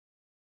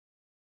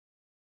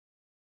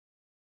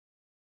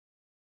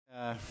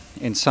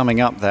In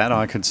summing up that,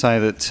 I could say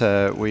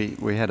that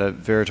we had a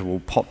veritable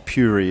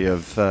potpourri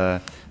of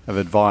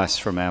advice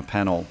from our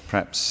panel,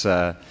 perhaps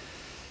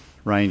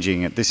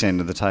ranging at this end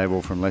of the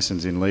table from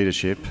lessons in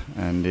leadership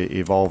and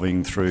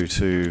evolving through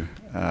to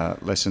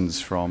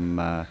lessons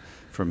from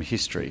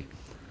history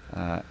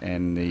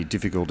and the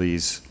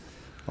difficulties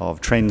of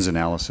trends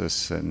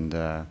analysis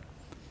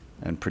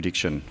and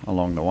prediction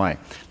along the way.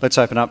 Let's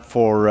open up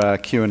for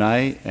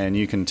Q&A, and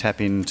you can tap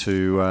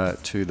into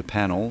to the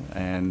panel,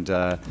 and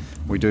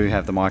we do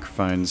have the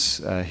microphones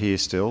here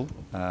still,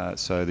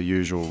 so the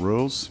usual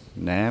rules.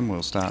 Nam,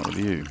 we'll start with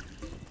you.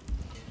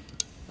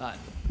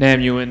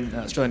 Nam Ewan,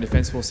 Australian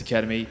Defence Force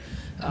Academy.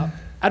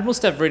 Admiral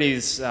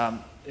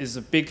Stavridis is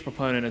a big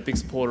proponent, a big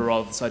supporter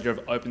of this idea of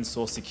open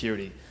source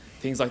security.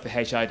 Things like the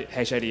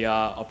HADR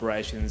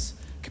operations,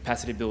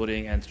 capacity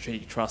building and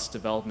strategic trust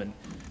development.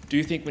 Do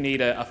you think we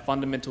need a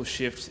fundamental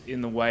shift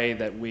in the way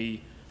that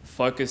we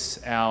focus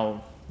our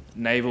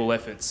naval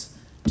efforts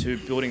to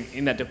building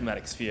in that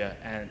diplomatic sphere,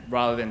 and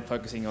rather than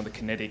focusing on the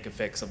kinetic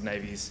effects of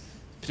navies,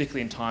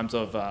 particularly in times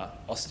of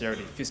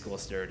austerity, fiscal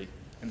austerity?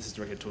 And this is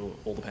directed to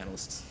all the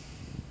panelists.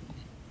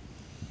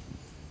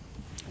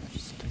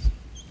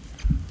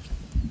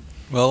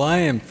 Well, I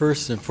am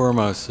first and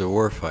foremost a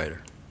warfighter.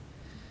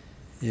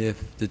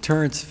 If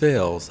deterrence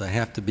fails, I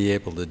have to be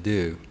able to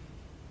do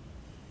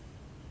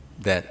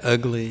that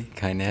ugly,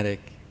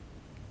 kinetic,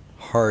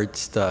 hard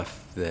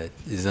stuff that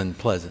is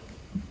unpleasant.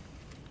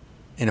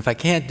 And if I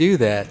can't do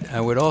that,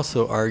 I would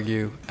also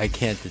argue I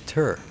can't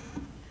deter.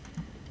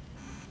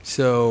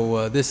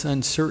 So this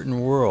uncertain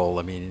world,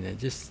 I mean,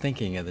 just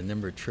thinking of the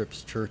number of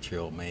trips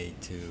Churchill made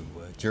to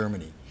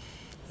Germany,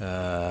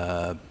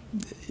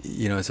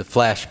 you know, as a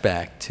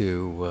flashback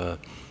to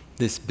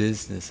this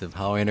business of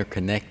how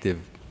interconnected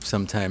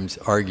sometimes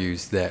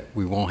argues that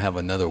we won't have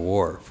another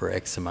war for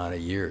X amount of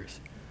years.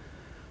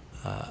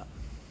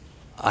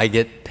 I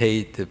get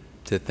paid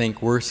to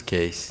think worst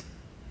case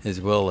as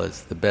well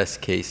as the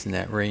best case in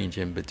that range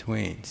in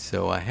between.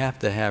 So I have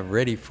to have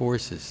ready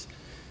forces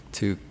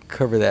to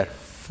cover that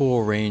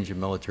full range of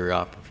military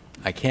operations.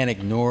 I can't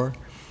ignore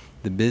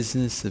the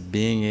business of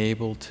being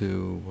able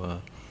to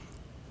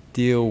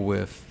deal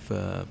with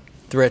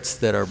threats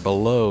that are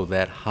below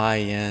that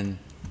high-end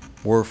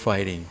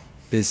warfighting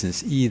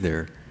business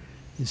either.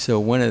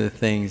 So one of the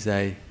things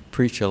I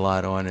preach a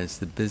lot on is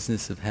the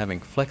business of having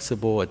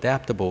flexible,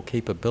 adaptable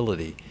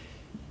capability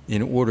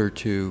in order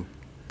to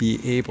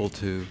be able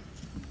to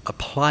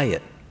apply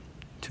it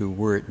to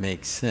where it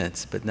makes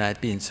sense, but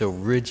not being so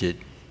rigid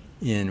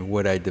in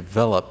what I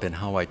develop and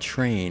how I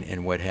train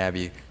and what have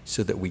you,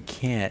 so that we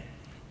can't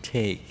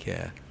take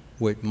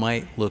what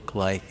might look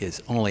like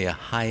is only a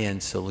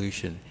high-end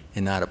solution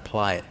and not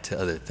apply it to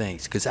other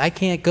things. Because I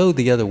can't go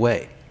the other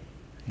way.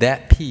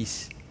 That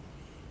piece,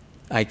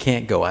 I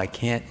can't go. I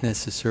can't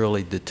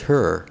necessarily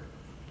deter.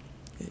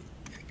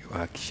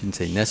 I shouldn't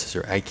say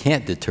necessary. I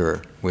can't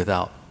deter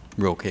without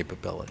real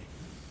capability.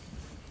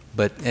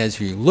 But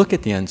as you look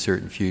at the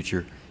uncertain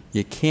future,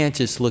 you can't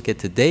just look at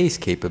today's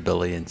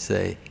capability and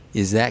say,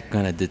 is that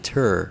going to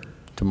deter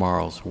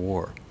tomorrow's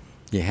war?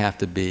 You have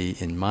to be,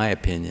 in my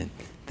opinion,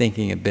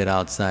 thinking a bit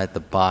outside the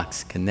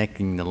box,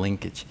 connecting the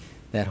linkage.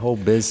 That whole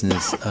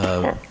business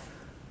of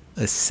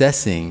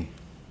assessing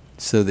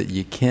so that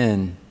you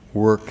can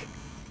work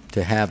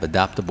to have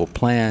adaptable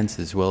plans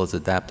as well as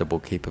adaptable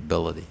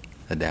capability,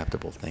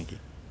 adaptable thinking.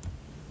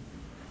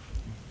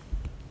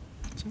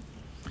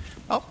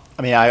 Well,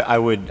 I mean, I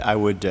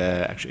would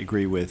actually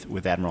agree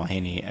with Admiral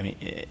Haney. I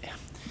mean,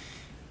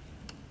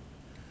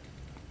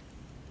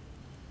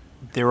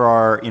 there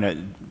are, you know,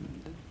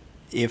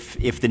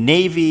 if the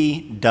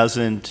Navy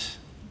doesn't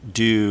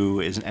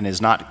do and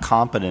is not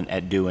competent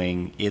at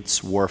doing its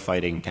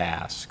warfighting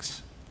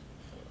tasks,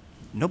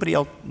 nobody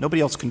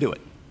else can do it.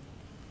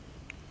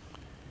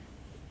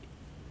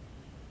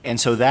 And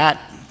so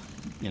that,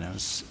 you know,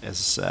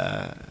 as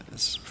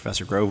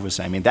Professor Grove was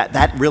saying, I mean,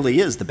 that really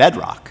is the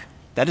bedrock.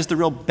 That is the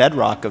real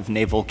bedrock of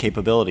naval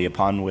capability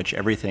upon which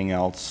everything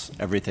else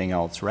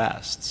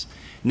rests.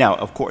 Now,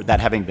 of course,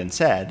 that having been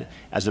said,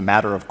 as a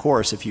matter of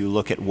course, if you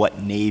look at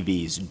what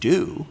navies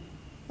do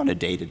on a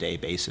day-to-day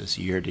basis,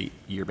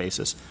 year-to-year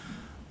basis,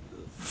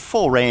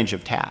 full range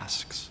of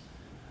tasks.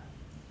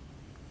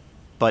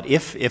 But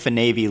if a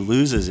navy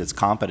loses its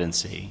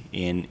competency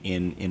in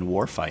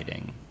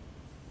warfighting,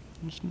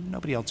 there's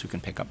nobody else who can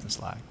pick up the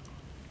slack.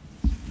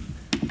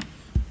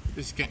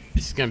 This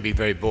is going to be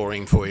very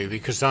boring for you,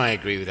 because I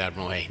agree with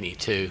Admiral Haney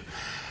too.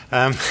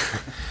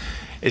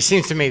 It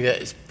seems to me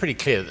that it's pretty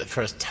clear that the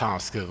first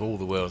task of all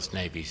the world's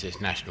navies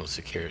is national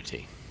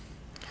security.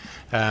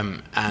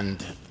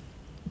 And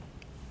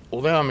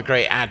although I'm a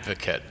great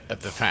advocate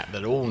of the fact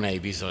that all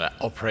navies at an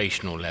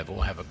operational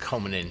level have a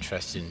common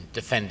interest in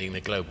defending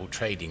the global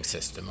trading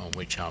system on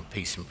which our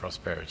peace and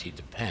prosperity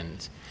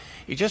depends,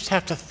 you just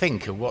have to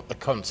think of what the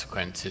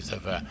consequences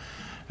of a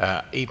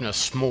even a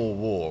small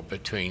war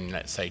between,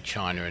 let's say,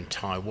 China and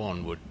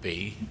Taiwan would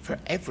be, for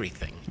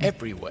everything,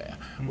 everywhere,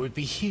 would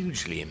be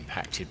hugely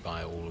impacted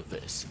by all of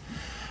this.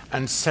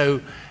 And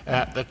so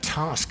the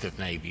task of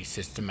navies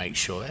is to make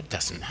sure that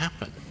doesn't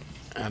happen,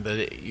 and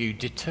that you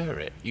deter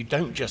it. You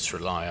don't just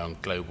rely on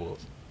global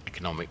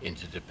economic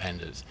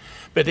interdependence.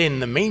 But in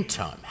the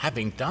meantime,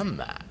 having done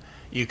that,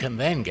 you can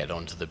then get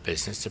onto the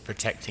business of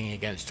protecting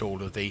against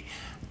all of the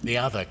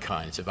other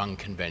kinds of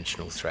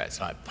unconventional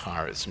threats, like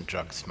pirates and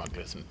drug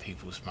smugglers and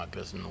people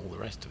smugglers and all the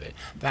rest of it.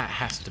 That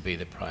has to be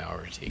the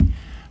priority.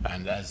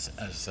 And as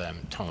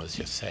Thomas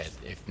just said,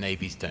 if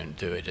navies don't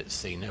do it at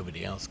sea,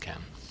 nobody else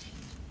can.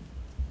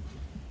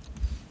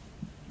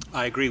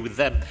 I agree with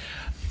them.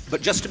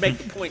 But just to make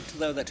the point,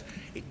 though, that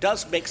it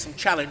does make some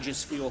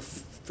challenges for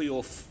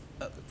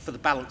the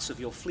balance of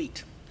your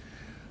fleet.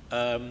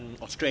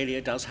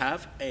 Australia does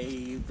have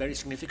a very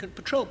significant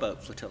patrol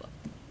boat flotilla,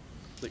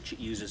 which it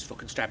uses for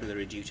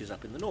constabulary duties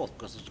up in the north,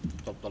 because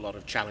there's a lot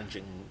of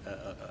challenging,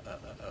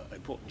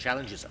 important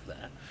challenges up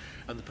there.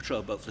 And the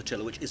patrol boat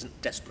flotilla, which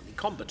isn't desperately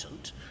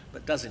competent,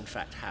 but does in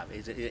fact have,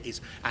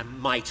 and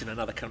might in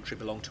another country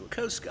belong to a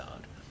coast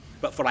guard.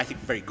 But for, I think,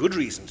 very good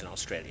reasons in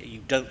Australia,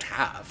 you don't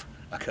have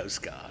a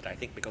coast guard, I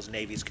think, because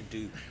navies can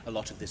do a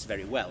lot of this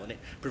very well, and it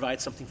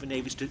provides something for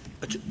navies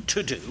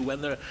to do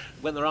when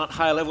there aren't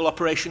higher level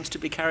operations to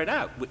be carried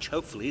out, which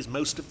hopefully is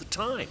most of the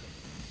time.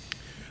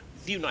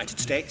 The United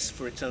States,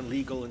 for its own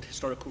legal and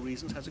historical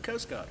reasons, has a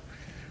coast guard.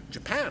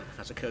 Japan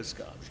has a coast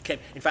guard.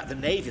 In fact, the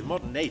Navy, the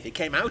modern Navy,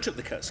 came out of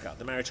the Coast Guard,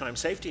 the Maritime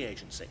Safety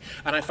Agency.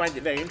 And I find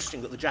it very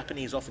interesting that the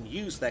Japanese often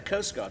use their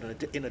Coast Guard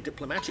in a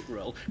diplomatic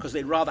role, because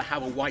they'd rather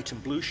have a white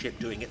and blue ship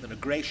doing it than a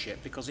grey ship,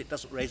 because it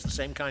doesn't raise the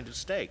same kind of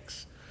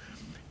stakes.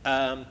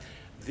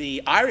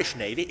 The Irish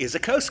Navy is a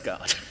Coast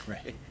Guard.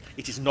 Right.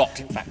 It is not,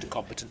 in fact, a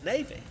competent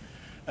Navy.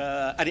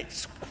 And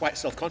it's quite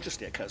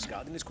self-consciously a Coast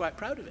Guard, and is quite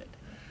proud of it.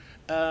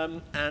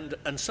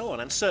 And so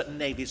on. And certain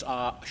navies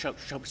are, shall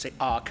we say,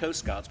 are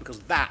coast guards, because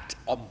that,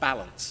 on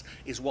balance,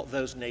 is what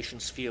those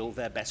nations feel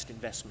their best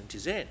investment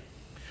is in.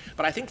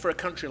 But I think for a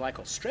country like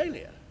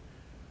Australia,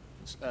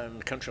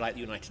 and a country like the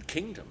United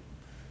Kingdom,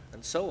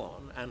 and so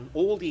on, and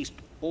all these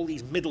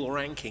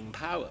middle-ranking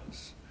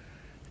powers,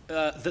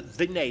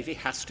 the Navy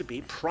has to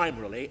be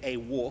primarily a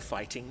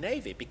war-fighting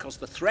Navy, because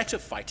the threat of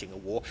fighting a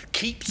war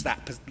keeps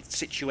that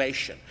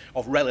situation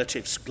of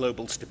relative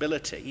global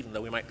stability, even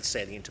though we might be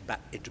sailing into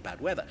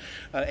bad weather,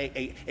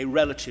 a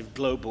relative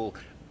global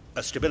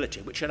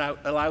stability, which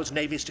allows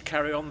navies to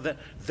carry on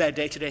their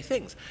day-to-day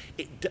things.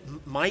 It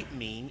might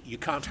mean you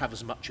can't have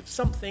as much of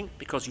something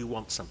because you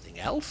want something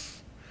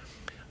else,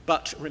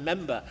 but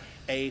remember,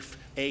 a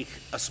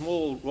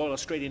small Royal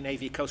Australian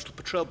Navy coastal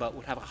patrol boat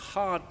would have a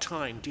hard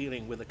time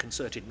dealing with a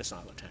concerted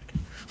missile attack.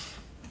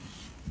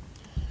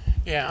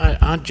 Yeah,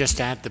 I'd just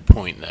add the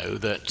point, though,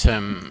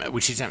 that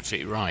which is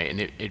absolutely right, and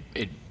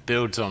it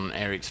builds on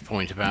Eric's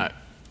point about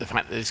the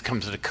fact that this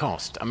comes at a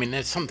cost. I mean,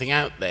 there's something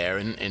out there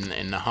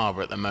in the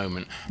harbour at the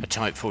moment, a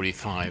Type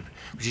 45,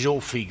 which is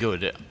awfully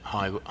good at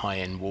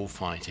high-end war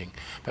fighting,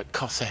 but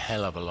costs a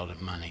hell of a lot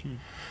of money.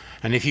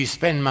 And if you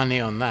spend money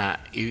on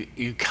that,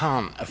 you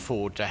can't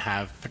afford to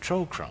have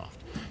patrol craft.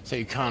 So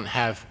you can't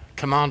have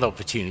command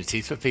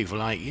opportunities for people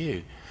like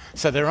you.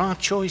 So there are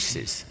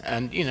choices.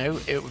 And, you know,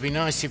 it would be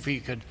nice if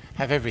we could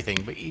have everything,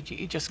 but you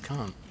just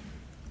can't.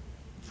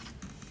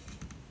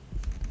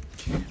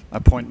 A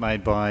point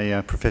made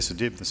by Professor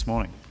Dibb this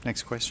morning.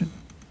 Next question.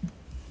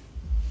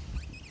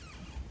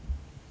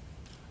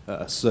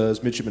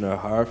 Sirs, Midshipman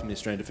O'Hara from the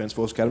Australian Defence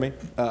Force Academy.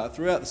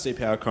 Throughout the Sea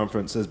Power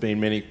Conference, there's been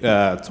many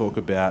talk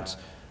about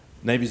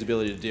Navy's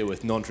ability to deal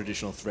with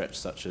non-traditional threats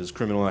such as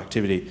criminal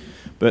activity.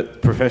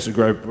 But Professor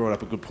Grove brought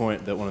up a good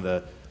point that one of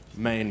the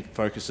main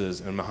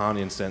focuses in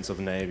Mahanian sense of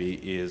the Navy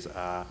is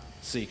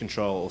sea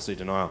control or sea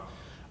denial.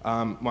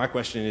 My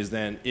question is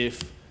then,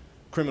 if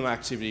criminal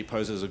activity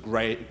poses a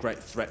great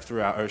threat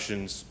through our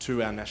oceans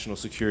to our national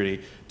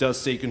security, does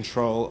sea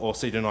control or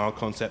sea denial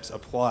concepts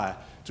apply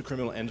to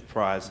criminal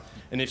enterprise?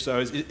 And if so,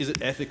 is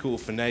it ethical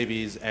for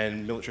navies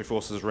and military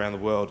forces around the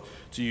world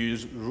to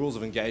use rules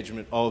of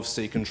engagement of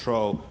sea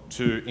control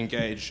to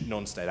engage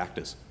non-state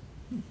actors?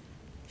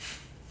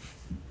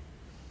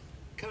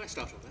 Can I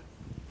start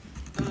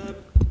on that?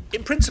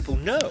 In principle,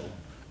 no.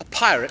 A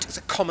pirate is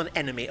a common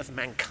enemy of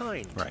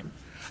mankind. Right.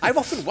 I've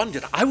often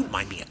wondered, I wouldn't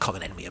mind being a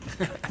common enemy of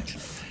mankind,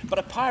 actually. But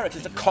a pirate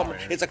is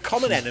a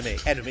common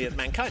enemy of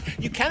mankind.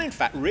 You can, in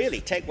fact,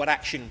 really take what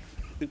action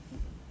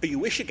you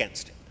wish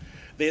against it.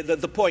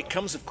 The point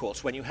comes, of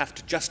course, when you have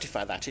to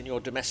justify that in your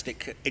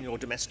domestic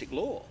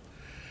law.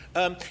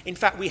 In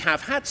fact, we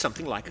have had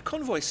something like a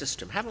convoy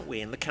system, haven't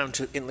we, in the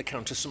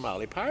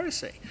counter-Somali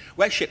piracy,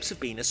 where ships have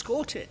been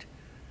escorted.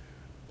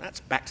 That's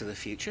Back to the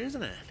Future,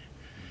 isn't it?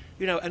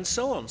 You know, and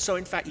so on. So,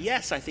 in fact,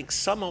 yes, I think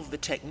some of the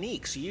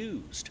techniques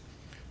used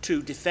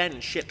to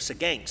defend ships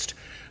against,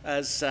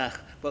 as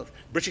well,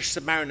 British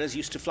submariners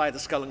used to fly the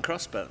Skull and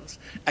Crossbones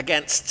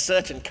against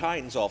certain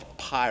kinds of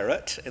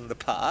pirate in the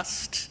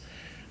past.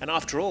 And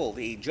after all,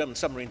 the German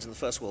submarines in the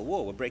First World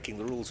War were breaking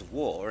the rules of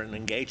war and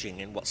engaging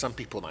in what some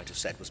people might have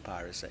said was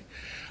piracy.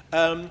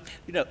 You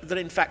know, that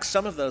in fact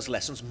some of those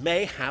lessons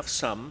may have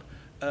some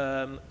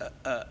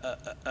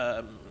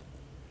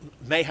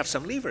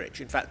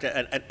leverage, in fact,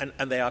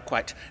 and they are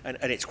quite, and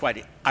it's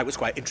quite, I was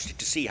quite interested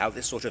to see how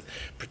this sort of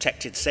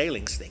protected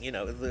sailings thing, you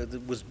know,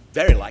 was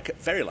very like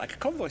a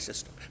convoy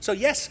system. So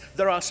yes,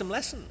 there are some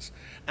lessons,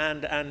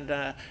 and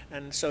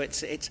so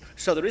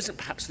so there isn't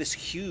perhaps this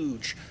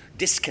huge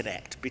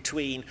disconnect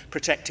between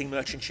protecting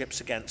merchant ships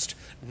against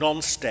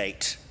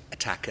non-state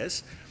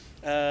attackers,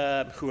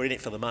 who are in it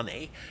for the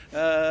money,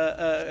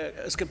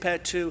 as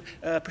compared to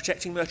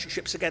protecting merchant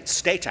ships against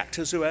state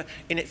actors who are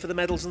in it for the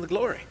medals and the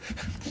glory.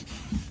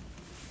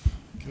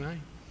 Can I?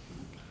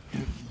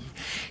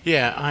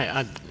 Yeah,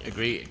 I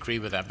agree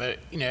with that. But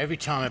you know, every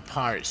time a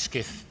pirate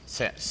skiff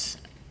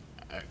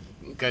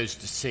goes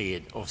to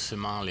sea off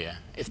Somalia,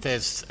 if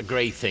there's a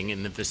grey thing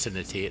in the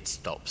vicinity, it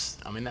stops.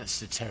 I mean, that's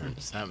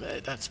deterrence.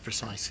 That's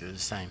precisely the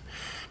same.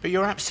 But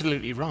you're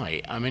absolutely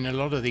right. I mean, a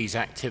lot of these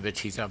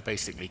activities are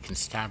basically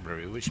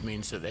constabulary, which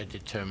means that they're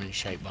determined and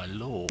shaped by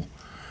law.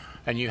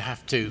 And you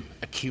have to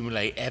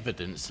accumulate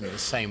evidence in the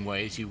same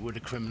way as you would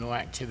a criminal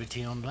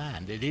activity on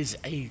land. There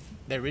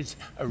is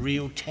a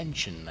real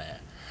tension there.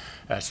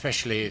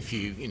 Especially if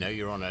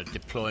you're on a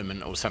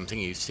deployment or something,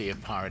 you see a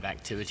pirate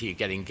activity, you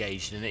get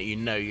engaged in it, you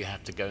know you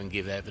have to go and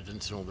give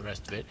evidence and all the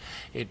rest of it.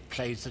 It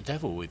plays the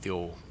devil with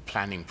your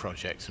planning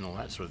projects and all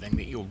that sort of thing.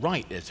 But you're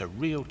right, there's a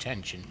real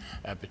tension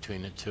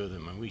between the two of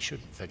them, and we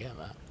shouldn't forget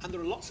that. And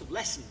there are lots of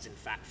lessons, in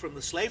fact, from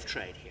the slave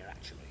trade here,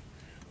 actually,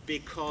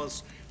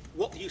 because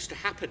what used to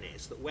happen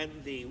is that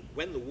when the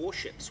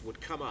warships would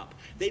come up,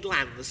 they'd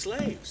land the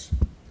slaves.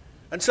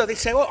 And so they'd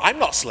say, well, I'm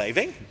not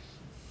slaving.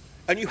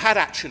 And you had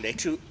actually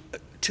to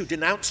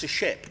denounce a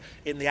ship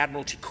in the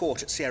Admiralty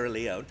Court at Sierra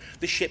Leone,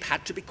 the ship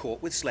had to be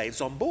caught with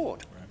slaves on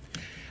board.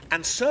 Right.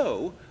 And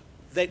so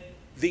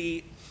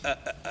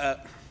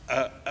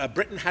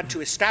Britain had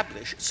to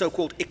establish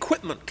so-called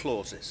equipment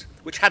clauses,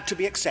 which had to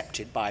be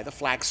accepted by the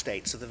flag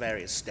states of the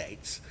various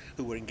states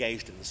who were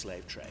engaged in the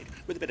slave trade,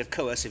 with a bit of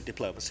coercive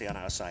diplomacy on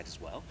our side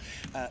as well,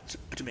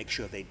 to make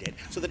sure they did.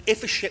 So that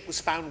if a ship was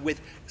found with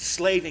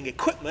slaving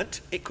equipment,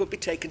 it could be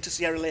taken to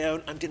Sierra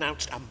Leone and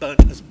denounced and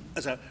burnt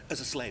as a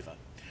slaver.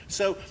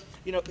 So,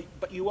 you know,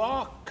 but you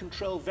are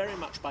controlled very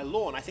much by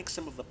law, and I think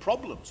some of the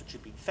problems which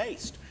have been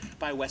faced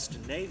by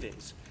Western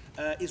navies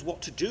is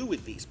what to do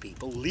with these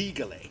people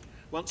legally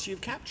once you've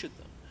captured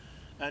them.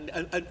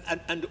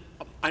 And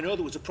I know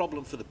there was a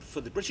problem for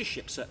the British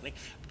ships, certainly.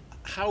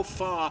 How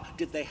far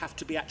did they have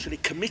to be actually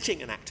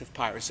committing an act of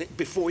piracy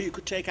before you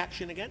could take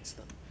action against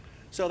them?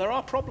 So there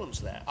are problems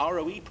there,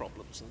 ROE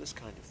problems and this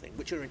kind of thing,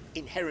 which are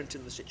inherent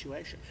in the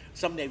situation.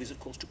 Some navies, of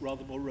course, took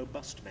rather more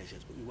robust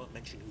measures, but we won't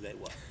mention who they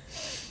were.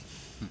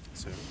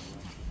 So,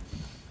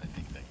 I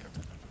think that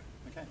covers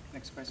it. Okay,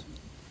 next question.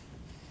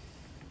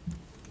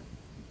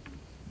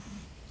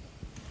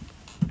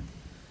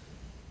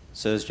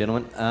 Sirs,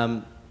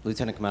 gentlemen.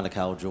 Lieutenant Commander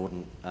Carl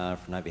Jordan from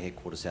Navy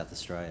Headquarters, South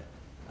Australia.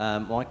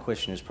 My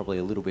question is probably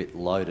a little bit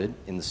loaded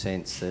in the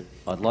sense that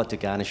I'd like to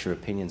garnish your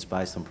opinions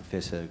based on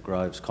Professor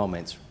Grove's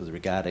comments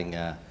regarding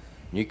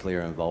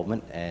nuclear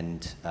involvement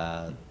and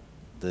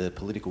the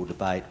political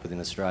debate within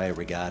Australia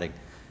regarding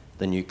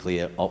the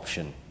nuclear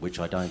option, which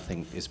I don't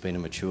think has been a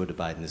mature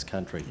debate in this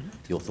country.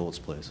 Your thoughts,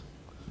 please.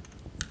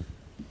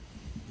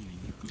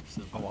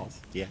 Oh, well,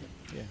 yeah.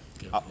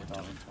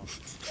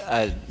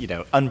 You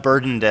know,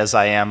 unburdened as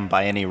I am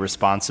by any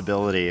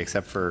responsibility,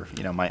 except for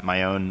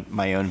my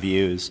own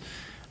views.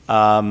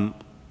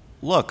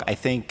 Look, I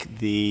think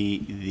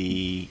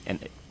and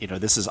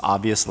this is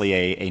obviously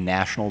a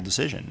national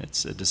decision.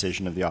 It's a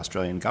decision of the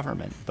Australian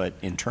government. But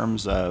in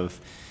terms of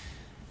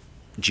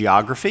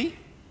geography,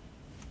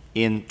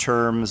 in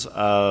terms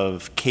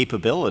of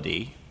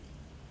capability,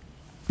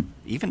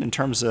 even in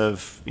terms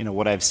of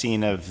what I've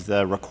seen of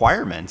the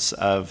requirements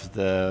of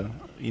the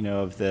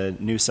of the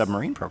new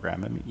submarine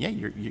program, I mean, yeah,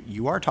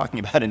 you are talking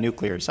about a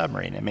nuclear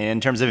submarine. I mean,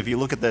 in terms of if you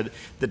look at the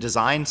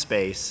design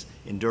space,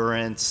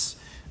 endurance,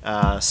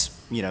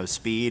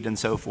 speed and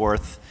so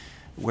forth,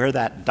 where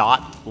that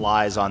dot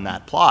lies on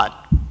that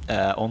plot,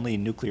 only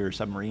nuclear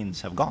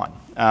submarines have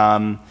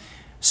gone.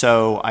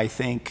 So I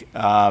think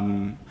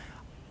that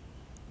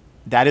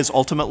is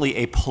ultimately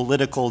a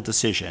political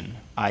decision.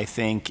 I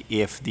think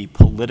if the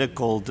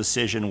political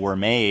decision were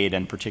made,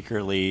 and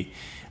particularly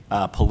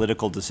a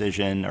political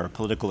decision or a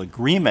political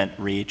agreement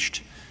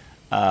reached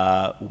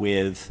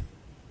with,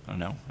 I don't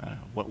know,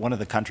 one of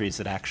the countries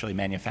that actually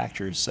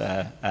manufactures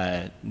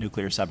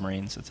nuclear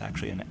submarines, it's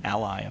actually an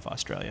ally of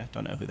Australia,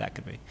 don't know who that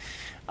could be.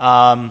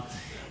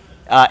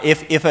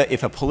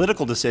 If a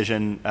political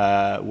decision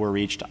were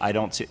reached, I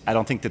don't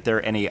think that there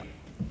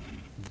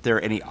are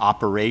any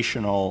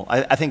operational.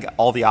 I think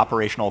all the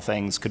operational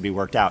things could be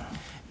worked out.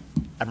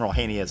 Admiral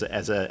Haney, as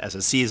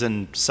a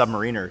seasoned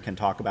submariner, can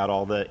talk about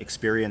all the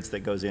experience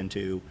that goes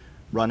into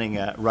running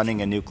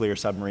a nuclear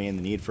submarine,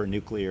 the need for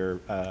nuclear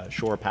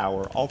shore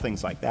power, all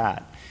things like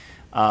that.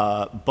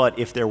 But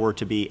if there were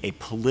to be a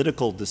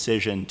political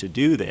decision to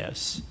do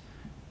this,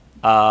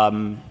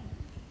 I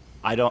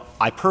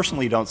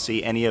personally don't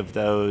see any of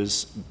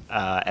those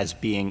as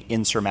being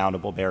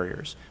insurmountable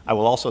barriers. I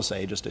will also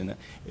say, just in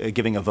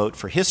giving a vote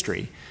for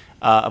history,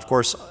 of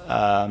course,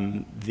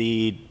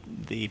 the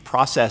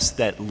process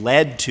that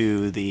led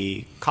to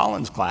the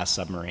Collins-class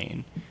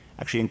submarine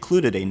actually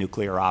included a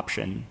nuclear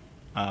option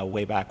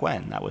way back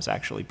when. That was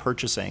actually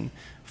purchasing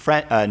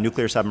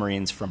nuclear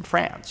submarines from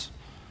France.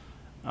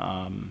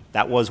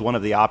 That was one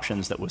of the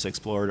options that was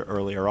explored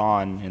earlier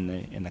on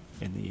in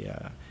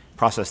the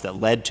process that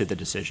led to the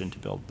decision to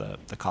build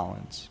the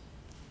Collins.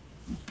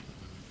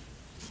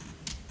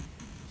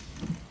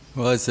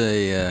 Well, as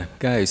a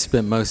guy who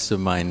spent most of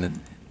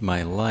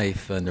my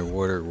life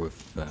underwater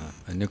with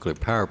a nuclear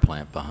power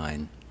plant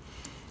behind,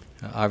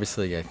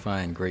 obviously I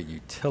find great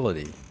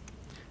utility.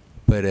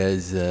 But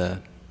as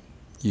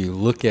you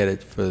look at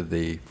it for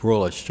the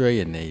Royal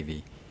Australian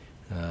Navy,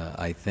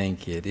 I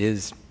think it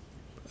is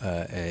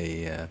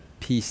a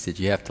piece that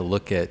you have to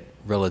look at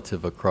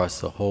relative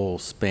across the whole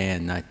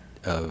span, not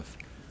of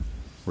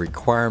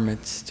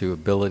requirements to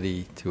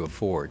ability to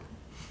afford.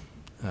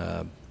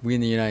 We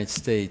in the United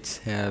States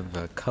have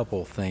a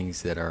couple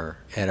things that are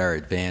at our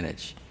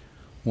advantage.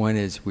 One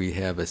is we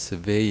have a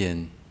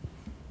civilian,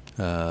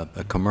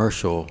 a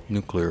commercial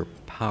nuclear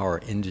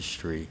power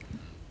industry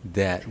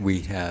that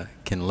we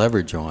can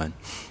leverage on,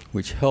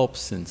 which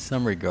helps in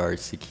some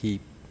regards to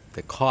keep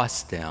the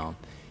costs down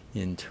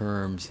in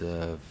terms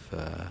of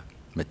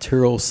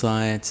material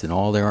science and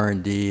all the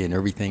R&D and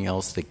everything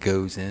else that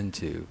goes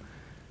into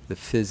the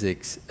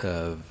physics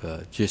of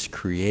just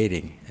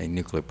creating a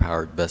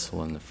nuclear-powered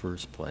vessel in the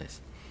first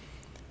place.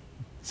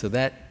 So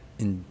that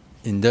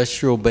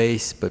industrial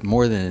base, but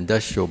more than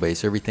industrial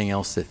base, everything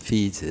else that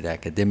feeds it,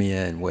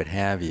 academia and what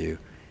have you,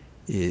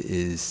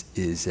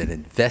 is an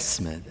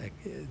investment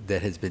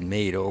that has been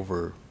made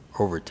over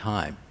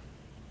time.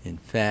 In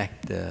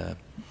fact,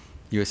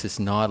 USS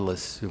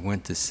Nautilus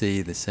went to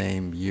sea the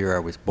same year I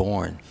was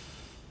born.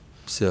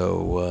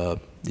 So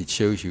it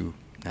shows you,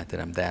 not that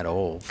I'm that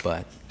old,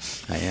 but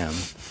I am,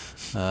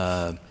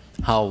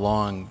 how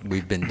long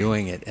we've been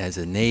doing it as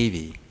a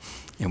Navy.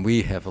 And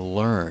we have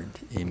learned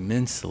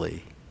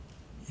immensely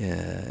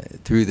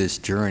through this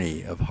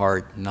journey of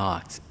hard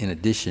knocks, in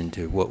addition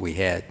to what we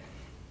had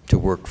to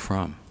work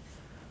from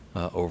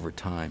over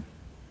time.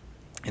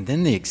 And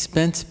then the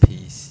expense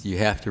piece, you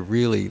have to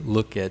really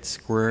look at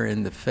square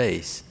in the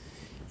face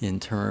in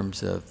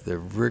terms of the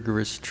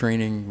rigorous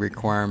training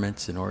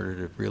requirements in order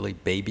to really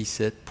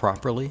babysit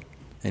properly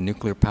a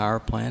nuclear power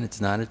plant.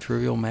 It's not a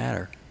trivial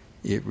matter.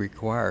 It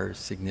requires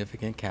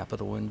significant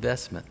capital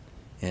investment.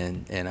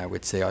 And I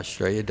would say,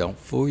 Australia, don't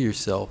fool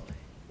yourself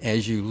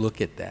as you look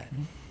at that.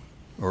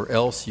 Or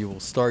else you will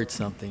start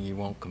something you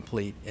won't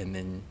complete, and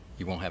then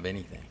you won't have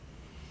anything.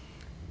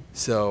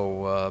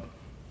 So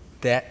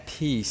that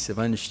piece of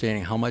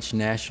understanding how much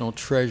national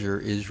treasure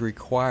is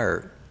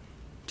required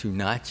to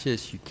not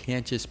just, you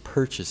can't just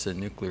purchase a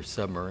nuclear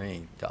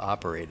submarine to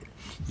operate it.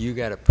 You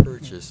got to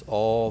purchase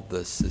all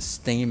the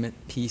sustainment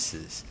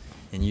pieces,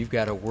 and you've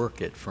got to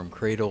work it from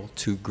cradle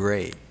to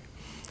grave.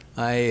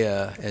 I,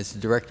 as the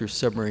Director of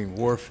Submarine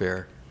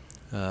Warfare,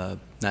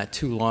 not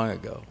too long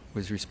ago,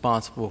 was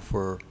responsible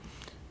for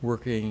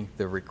working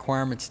the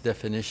requirements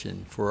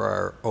definition for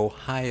our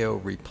Ohio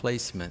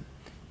replacement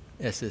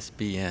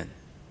SSBN.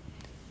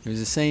 It was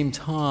the same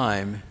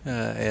time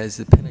as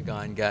the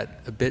Pentagon got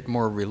a bit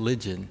more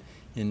religion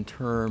in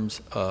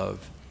terms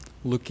of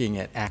looking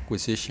at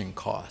acquisition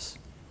costs.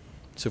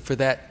 So for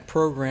that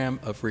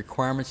program of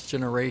requirements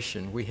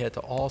generation, we had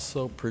to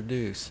also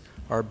produce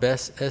our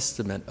best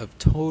estimate of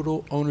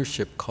total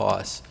ownership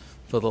costs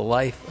for the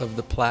life of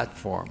the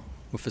platform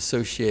with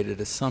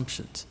associated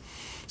assumptions.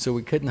 So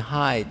we couldn't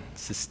hide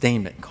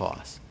sustainment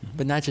costs.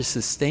 But not just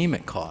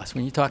sustainment costs.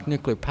 When you talk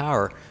nuclear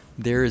power,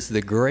 there is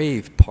the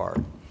grave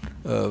part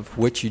of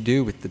what you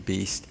do with the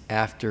beast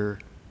after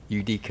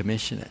you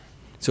decommission it.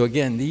 So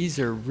again, these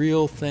are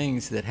real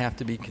things that have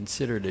to be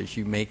considered as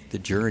you make the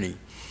journey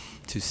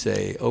to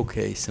say,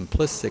 okay,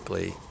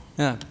 simplistically,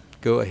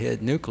 go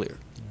ahead nuclear.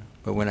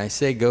 But when I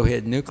say go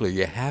ahead nuclear,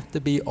 you have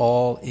to be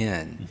all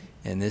in.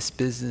 And this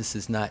business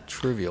is not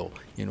trivial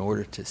in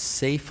order to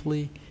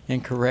safely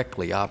and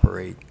correctly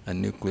operate a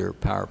nuclear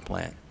power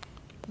plant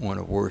on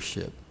a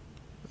warship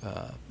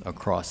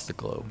across the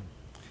globe.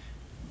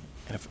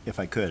 And if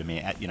I could, I mean,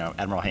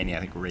 Admiral Haney, I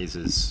think,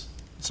 raises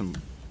some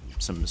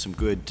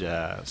good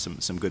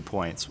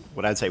points.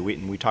 What I'd say,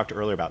 we talked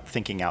earlier about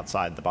thinking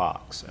outside the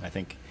box, and I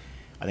think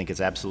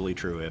it's absolutely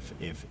true.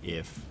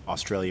 If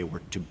Australia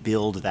were to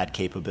build that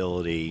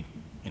capability,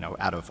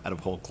 out of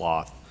whole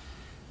cloth,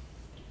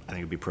 I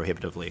think it would be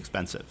prohibitively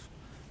expensive.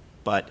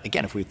 But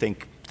again, if we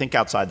think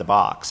outside the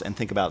box and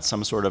think about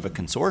some sort of a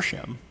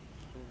consortium,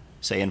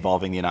 say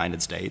involving the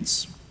United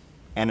States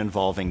and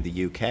involving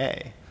the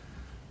UK,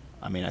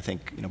 I mean, I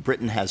think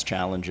Britain has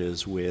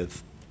challenges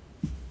with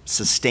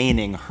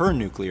sustaining her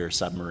nuclear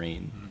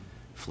submarine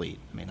fleet.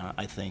 I mean,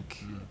 I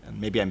think, and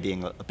maybe I'm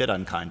being a bit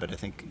unkind, but I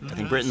think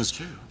Britain's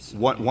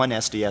one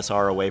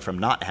SDSR away from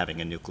not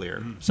having a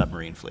nuclear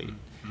submarine fleet.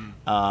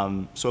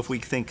 So if we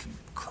think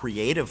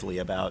creatively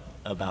about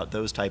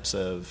those types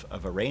of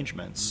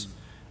arrangements,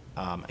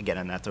 again,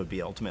 and that would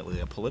be ultimately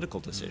a political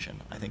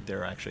decision, I think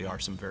there actually are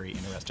some very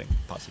interesting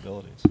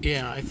possibilities.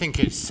 Yeah, I think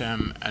it's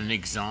an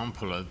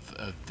example of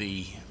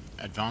the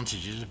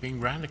advantages of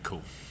being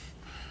radical.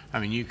 I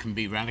mean, you can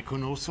be radical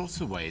in all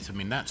sorts of ways. I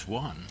mean, that's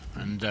one.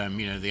 And,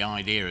 you know, the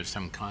idea of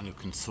some kind of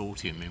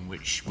consortium in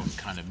which one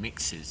kind of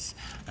mixes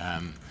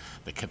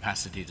the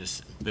capacity to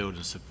build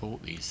and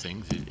support these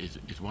things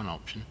is one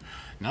option.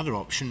 Another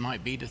option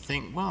might be to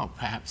think, well,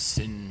 perhaps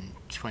in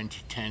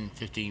 2010,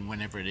 15,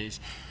 whenever it is,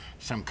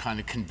 some kind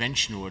of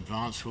conventional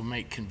advance will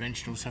make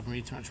conventional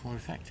submarines much more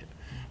effective.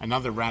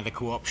 Another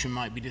radical option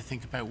might be to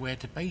think about where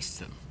to base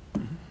them.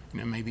 You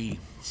know, maybe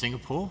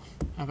Singapore?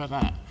 How about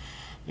that?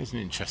 There's an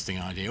interesting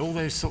idea. All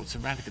those sorts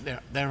of radical,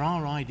 there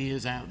are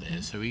ideas out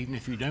there, so even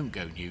if you don't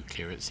go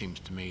nuclear, it seems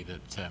to me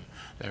that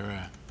there are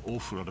an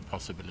awful lot of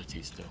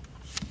possibilities still.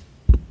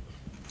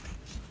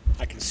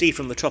 I can see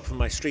from the top of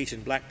my street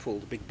in Blackpool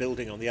the big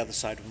building on the other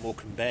side of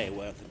Morecambe Bay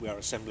where we are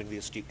assembling the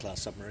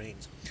Astute-class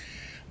submarines.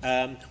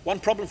 One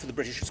problem for the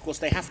British is, of course,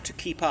 they have to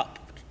keep up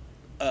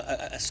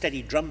a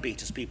steady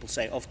drumbeat, as people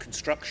say, of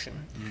construction.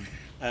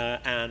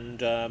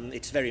 And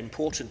it's very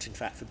important, in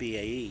fact, for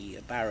BAE,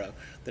 Barrow,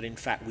 that in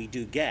fact we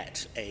do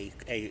get a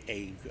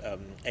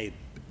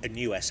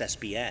new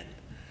SSBN,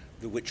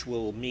 which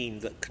will mean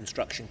that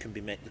construction can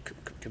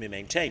be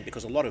maintained,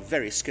 because a lot of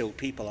very skilled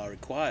people are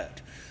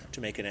required to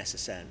make an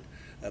SSN,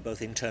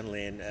 both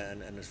internally and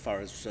as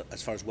far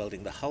as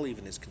welding the hull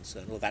even is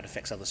concerned. Well, that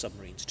affects other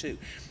submarines too.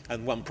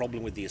 And one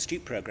problem with the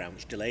Astute program,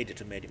 which delayed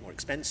it and made it more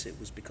expensive,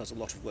 was because a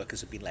lot of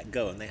workers had been let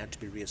go and they had to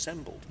be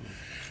reassembled.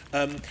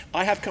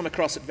 I have come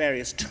across at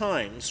various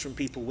times from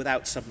people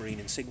without submarine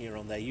insignia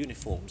on their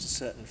uniforms a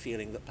certain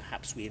feeling that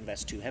perhaps we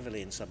invest too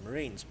heavily in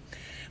submarines.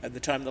 At the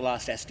time of the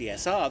last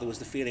SDSR, there was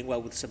the feeling, well,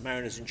 with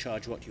submariners in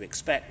charge, what do you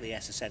expect? The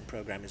SSN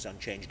program is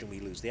unchanged and we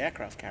lose the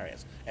aircraft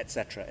carriers,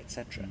 etc.,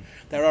 etc.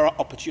 There are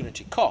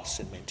opportunity costs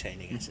in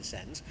maintaining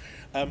SSNs.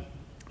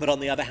 But on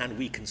the other hand,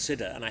 we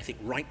consider, and I think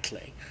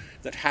rightly,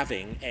 that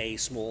having a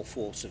small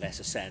force of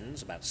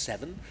SSNs, about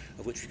 7,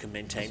 of which we can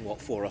maintain,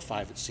 4 or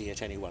 5 at sea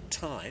at any one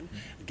time,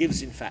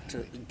 gives us,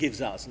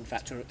 in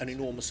fact, an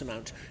enormous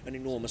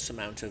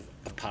amount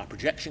of power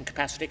projection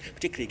capacity,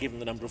 particularly given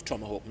the number of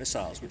Tomahawk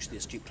missiles which the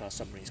Astute-class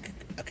submarines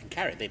can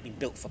carry. They've been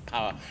built for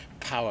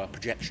power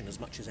projection as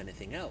much as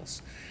anything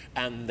else,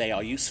 and they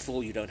are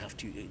useful. You don't have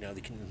to, you know,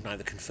 they can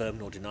neither confirm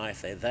nor deny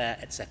if they're there,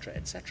 etc.,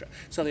 etc.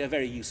 So they are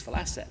very useful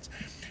assets.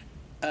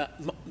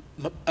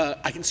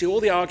 I can see all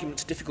the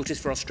arguments, difficulties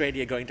for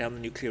Australia going down the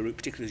nuclear route,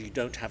 particularly as you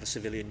don't have a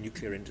civilian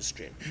nuclear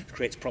industry. It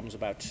creates problems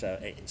about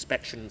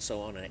inspection and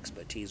so on, and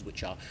expertise,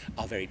 which are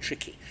very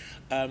tricky.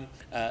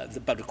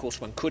 But of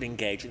course one could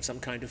engage in some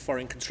kind of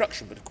foreign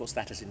construction, but of course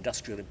that has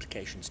industrial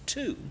implications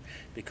too,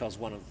 because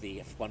one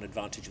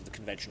advantage of the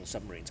conventional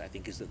submarines, I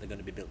think, is that they're going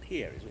to be built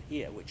here,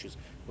 which is,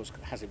 of course,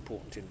 has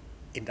important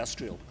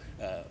industrial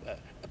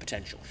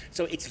potential.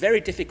 So it's very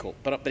difficult,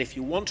 but if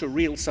you want a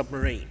real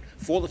submarine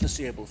for the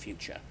foreseeable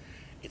future,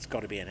 it's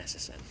got to be an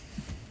SSN.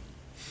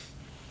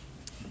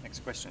 Next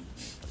question.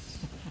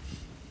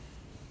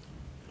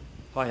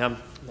 Hi,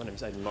 my name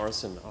is Aidan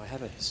Morrison. I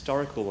have a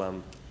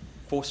historical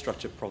force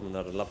structure problem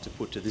that I'd love to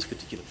put to this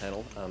particular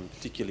panel,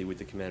 particularly with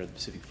the Commander of the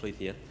Pacific Fleet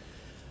here.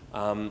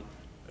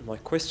 My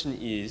question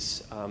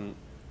is,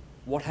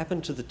 what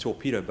happened to the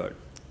torpedo boat?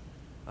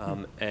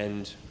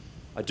 And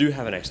I do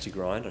have an axe to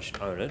grind, I should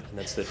own it, and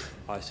that's that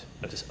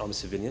I'm a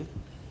civilian,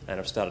 and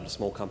I've started a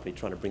small company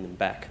trying to bring them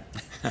back.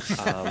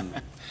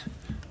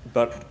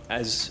 But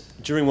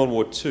during World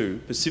War II,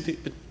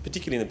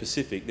 particularly in the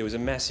Pacific, there was a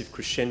massive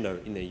crescendo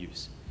in their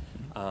use.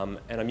 And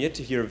I'm yet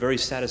to hear a very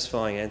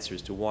satisfying answer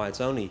as to why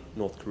it's only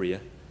North Korea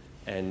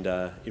and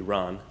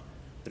Iran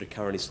that are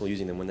currently still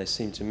using them, when they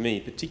seem to me,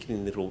 particularly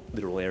in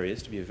littoral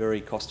areas, to be a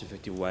very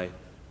cost-effective way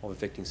of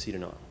affecting sea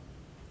denial.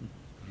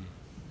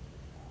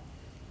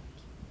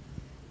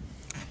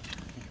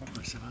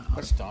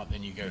 I'll start,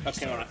 then you go.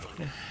 Okay, all right.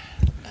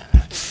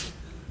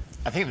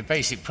 I think the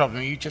basic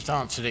problem, you just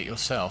answered it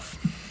yourself,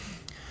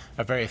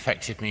 a very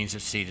effective means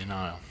of sea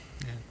denial.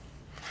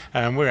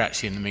 We're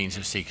actually in the means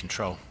of sea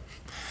control.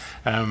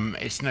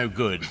 It's no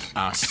good,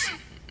 us,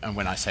 and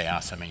when I say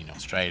us, I mean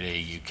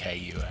Australia, UK,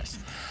 US,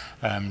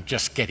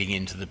 just getting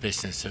into the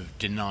business of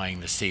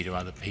denying the sea to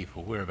other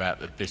people. We're about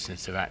the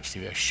business of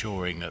actually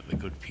assuring that the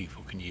good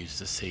people can use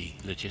the sea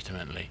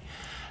legitimately.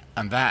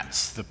 And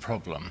that's the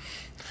problem.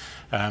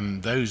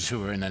 Those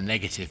who are in a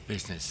negative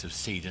business of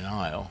sea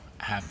denial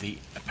have the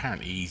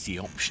apparently easy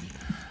option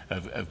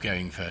of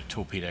going for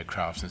torpedo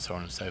crafts and so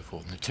on and so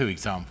forth. And the two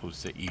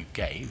examples that you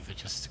gave are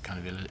just to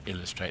kind of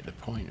illustrate the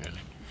point,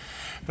 really.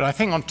 But I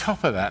think on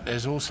top of that,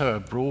 there's also a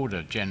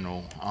broader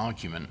general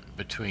argument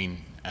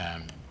between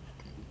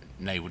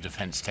naval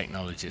defense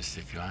technologists,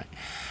 if you like,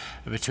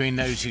 between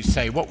those who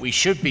say what we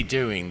should be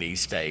doing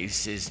these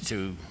days is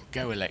to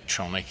go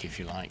electronic, if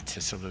you like,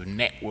 to sort of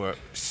network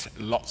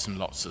lots and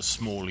lots of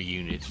smaller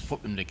units,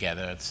 put them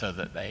together so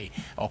that they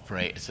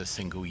operate as a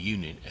single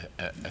unit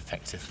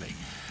effectively.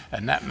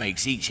 And that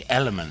makes each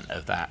element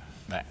of that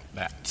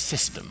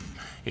system,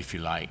 if you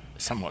like,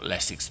 somewhat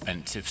less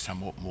expensive,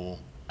 somewhat more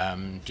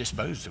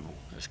disposable.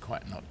 That's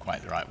not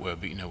quite the right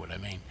word, but you know what I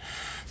mean.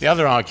 The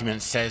other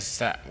argument says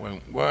that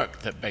won't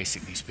work, that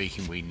basically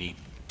speaking we need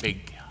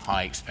big,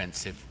 high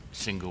expensive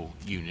single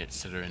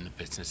units that are in the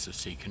business of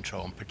sea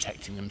control and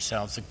protecting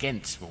themselves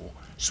against small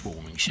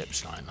swarming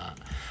ships like that.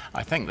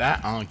 I think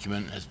that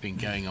argument has been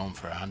going on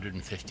for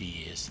 150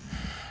 years.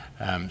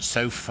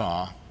 So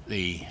far,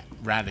 the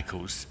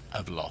radicals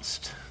have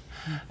lost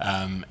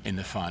in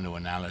the final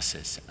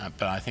analysis.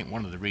 But I think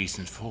one of the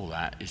reasons for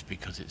that is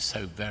because it's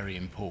so very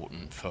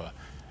important for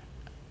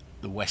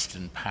the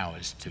Western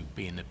powers to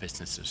be in the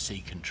business of sea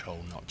control,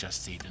 not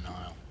just sea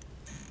denial.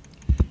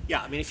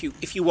 Yeah, I mean,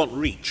 if you want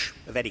reach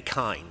of any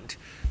kind,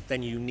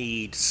 then you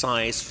need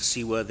size for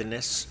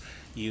seaworthiness.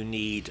 You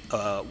need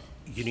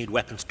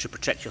weapons to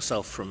protect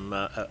yourself from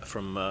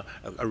a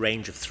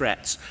range of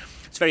threats.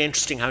 It's very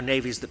interesting how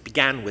navies that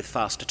began with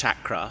fast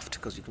attack craft,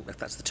 because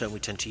that's the term we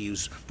tend to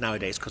use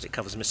nowadays because it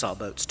covers missile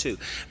boats too,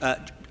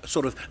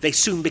 they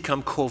soon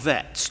become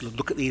corvettes.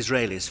 Look at the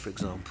Israelis, for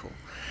example.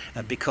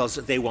 Because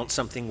they want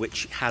something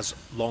which has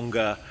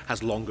longer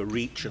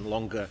reach and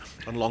longer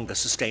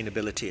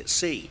sustainability at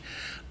sea.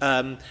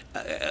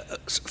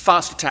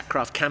 Fast attack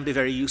craft can be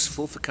very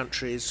useful for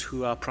countries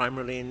who are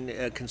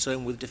primarily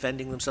concerned with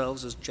defending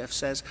themselves, as Jeff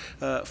says,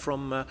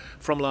 from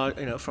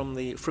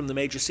the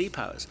major sea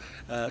powers,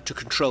 to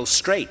control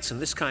straits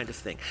and this kind of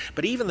thing.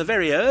 But even the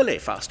very early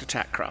fast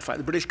attack craft, like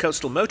the British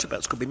coastal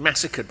motorboats, could be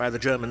massacred by the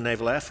German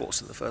Naval Air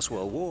Force in the First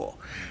World War.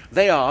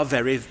 They are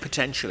very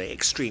potentially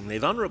extremely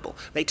vulnerable.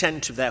 They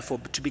tend to, therefore,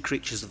 to be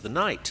creatures of the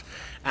night.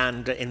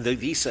 And in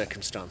these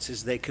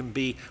circumstances, they can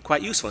be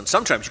quite useful. And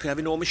sometimes you can have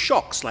enormous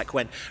shocks, like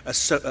when a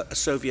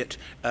Soviet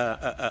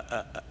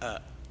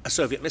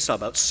missile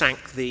boat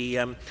sank the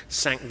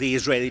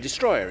Israeli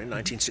destroyer in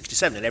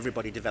 1967, and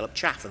everybody developed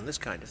chaff and this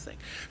kind of thing.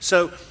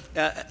 So,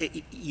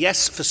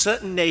 yes, for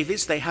certain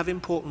navies, they have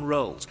important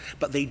roles,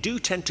 but they do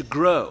tend to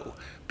grow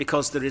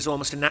because there is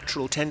almost a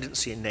natural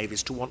tendency in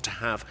navies to want to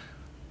have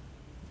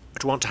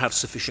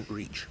sufficient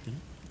reach.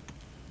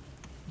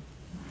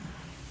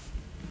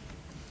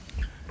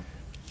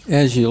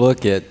 As you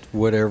look at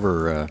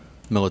whatever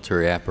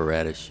military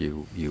apparatus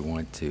you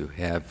want to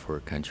have for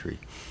a country,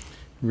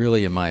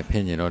 really, in my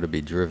opinion, ought to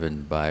be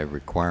driven by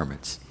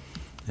requirements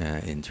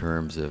in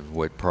terms of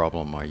what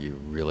problem are you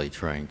really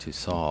trying to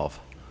solve.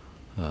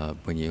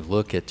 When you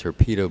look at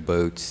torpedo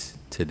boats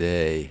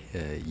today,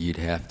 you'd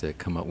have to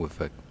come up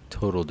with a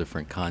total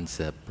different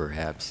concept,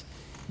 perhaps,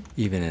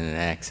 even in an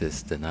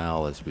access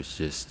denial as was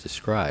just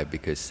described,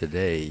 because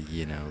today,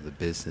 you know, the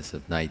business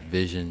of night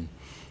vision,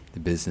 the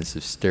business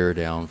of stare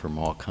down from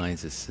all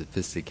kinds of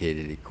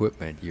sophisticated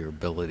equipment, your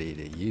ability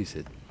to use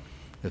it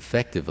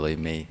effectively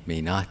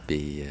may not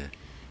be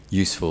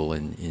useful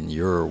in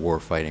your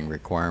warfighting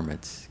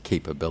requirements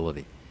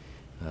capability.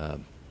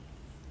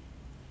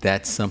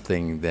 That's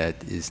something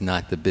that is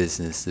not the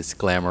business that's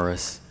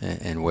glamorous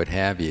and what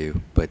have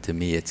you, but to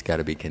me it's got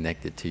to be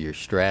connected to your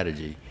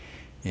strategy.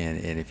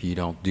 And if you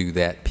don't do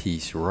that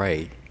piece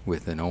right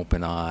with an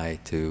open eye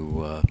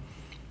to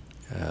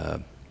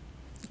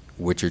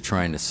what you're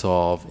trying to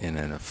solve in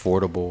an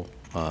affordable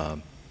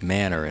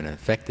manner, an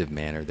effective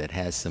manner that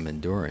has some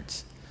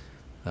endurance,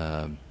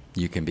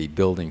 you can be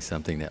building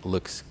something that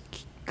looks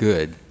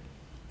good,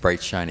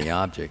 bright, shiny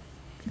object.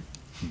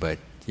 But,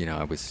 you know,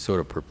 I was sort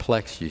of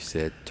perplexed. You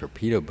said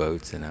torpedo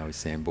boats, and I was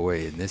saying,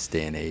 boy, in this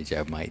day and age,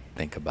 I might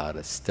think about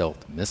a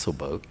stealth missile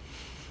boat.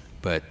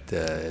 But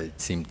it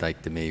seemed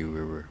like to me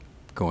we were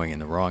going in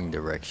the wrong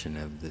direction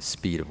of the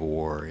speed of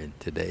war in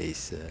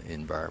today's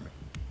environment.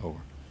 Over.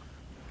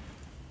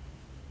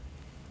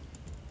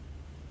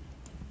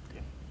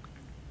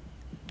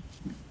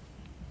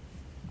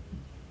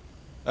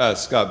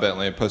 Scott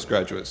Bentley, a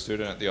postgraduate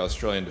student at the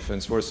Australian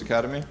Defence Force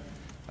Academy.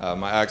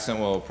 My accent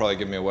will probably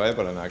give me away,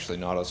 but I'm actually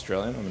not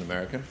Australian, I'm an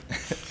American.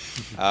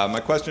 My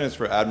question is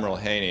for Admiral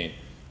Haney,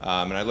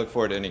 and I look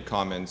forward to any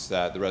comments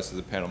that the rest of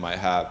the panel might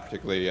have,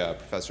 particularly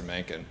Professor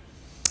Mencken.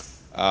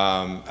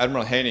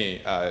 Admiral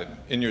Haney,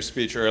 in your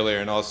speech earlier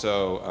and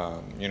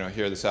also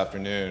here this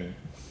afternoon,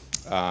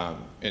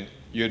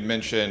 you had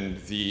mentioned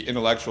the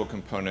intellectual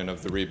component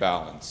of the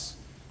rebalance.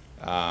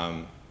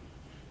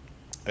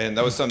 And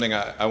that was something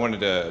I wanted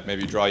to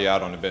maybe draw you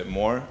out on a bit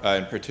more,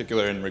 in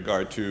particular in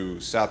regard to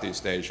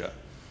Southeast Asia.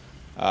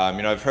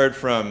 I've heard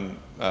from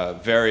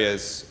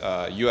various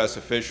U.S.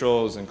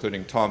 officials,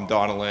 including Tom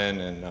Donilon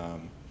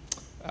and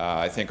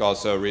I think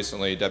also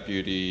recently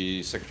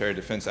Deputy Secretary of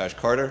Defense Ash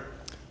Carter,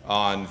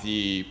 on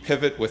the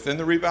pivot within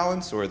the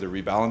rebalance, or the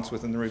rebalance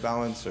within the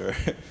rebalance, or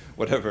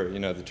whatever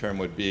the term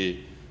would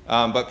be,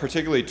 but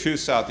particularly to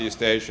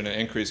Southeast Asia and an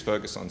increased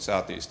focus on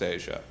Southeast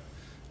Asia.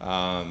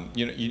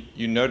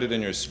 You noted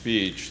in your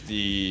speech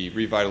the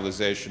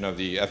revitalization of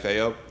the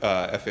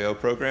FAO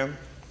program,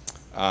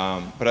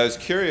 but I was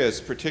curious,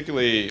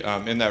 particularly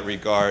in that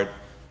regard,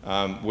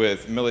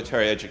 with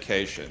military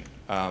education.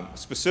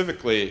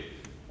 Specifically,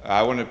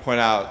 I want to point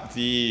out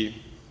the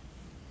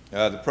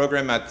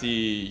program at the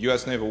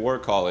U.S. Naval War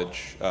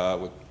College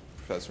with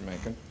Professor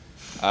Mencken,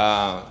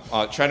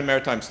 China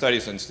Maritime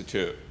Studies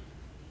Institute.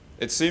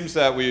 It seems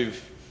that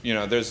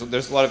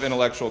there's a lot of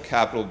intellectual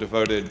capital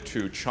devoted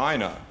to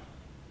China,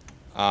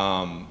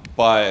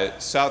 but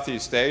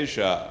Southeast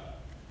Asia,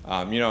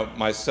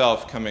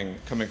 myself coming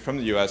from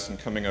the U.S. and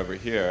coming over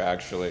here,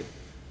 actually,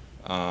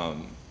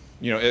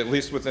 at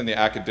least within the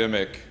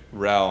academic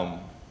realm,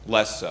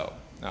 less so.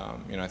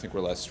 I think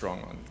we're less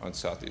strong on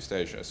Southeast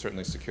Asia,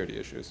 certainly security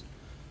issues.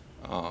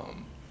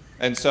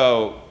 And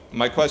so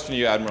my question to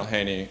you, Admiral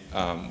Haney,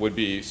 would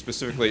be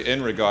specifically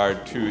in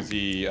regard to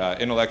the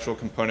intellectual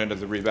component of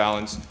the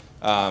rebalance,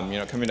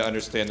 coming to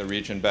understand the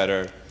region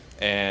better,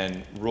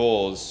 and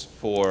roles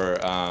for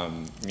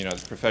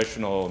the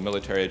professional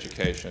military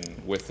education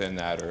within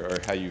that, or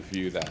how you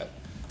view that.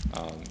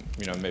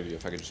 Maybe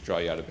if I could just draw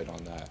you out a bit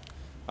on that.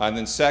 And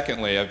then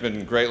secondly, I've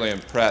been greatly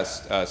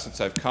impressed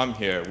since I've come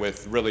here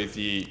with really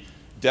the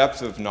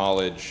depth of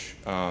knowledge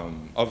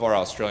of our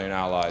Australian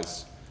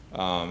allies,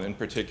 in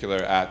particular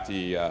at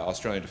the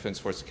Australian Defence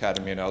Force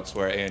Academy and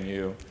elsewhere,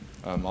 ANU,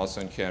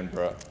 also in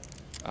Canberra.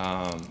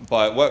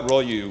 But what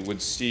role you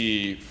would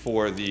see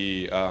for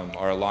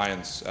our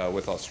alliance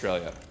with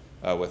Australia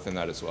within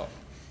that as well?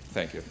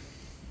 Thank you.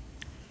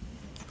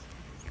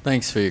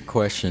 Thanks for your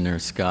question there,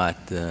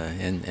 Scott,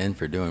 and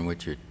for doing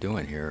what you're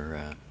doing here.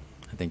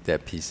 I think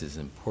that piece is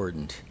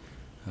important.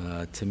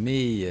 To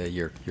me,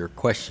 your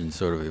question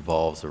sort of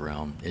evolves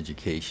around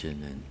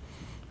education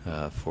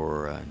and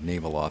for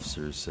naval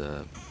officers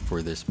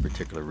for this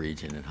particular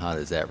region, and how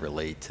does that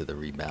relate to the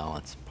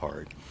rebalance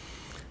part.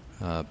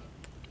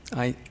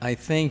 I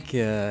think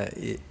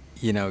you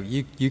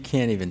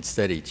can't even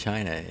study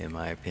China, in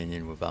my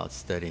opinion, without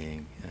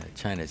studying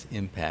China's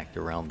impact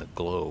around the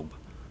globe,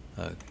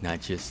 not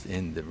just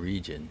in the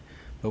region.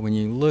 But when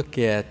you look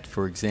at,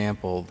 for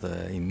example,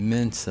 the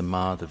immense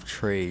amount of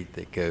trade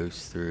that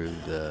goes through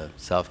the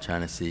South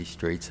China Sea,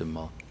 Straits of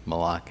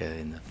Malacca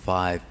in the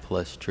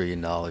 $5+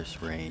 trillion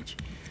range,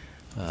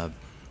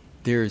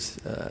 there's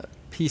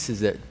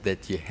pieces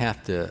that you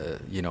have to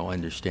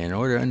understand. In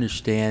order to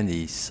understand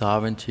the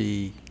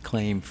sovereignty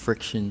claim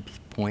friction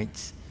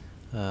points,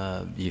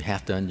 you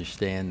have to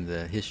understand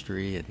the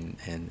history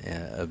and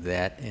of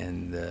that,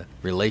 and the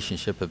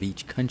relationship of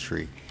each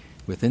country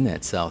within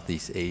that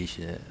Southeast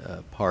Asia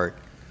part,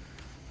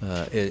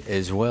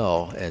 as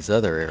well as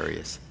other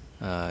areas.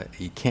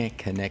 You can't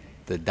connect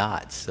the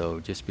dots. So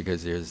just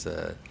because there's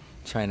a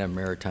China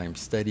Maritime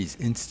Studies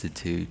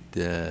Institute,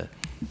 they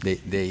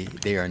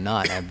are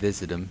not. I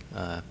visit them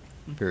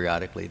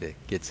periodically to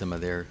get some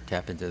of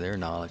tap into their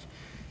knowledge.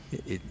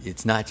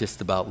 It's not just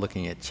about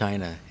looking at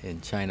China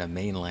and China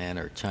mainland,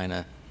 or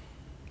China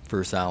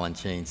first island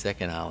chain,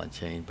 second island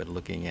chain, but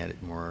looking at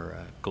it more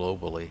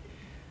globally,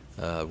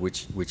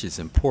 which is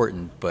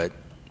important. But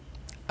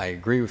I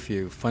agree with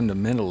you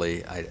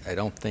fundamentally. I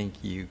don't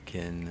think you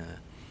can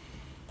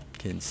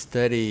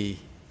study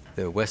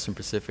the Western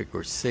Pacific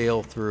or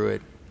sail through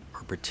it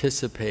or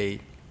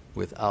participate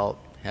without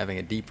having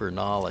a deeper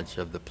knowledge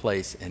of the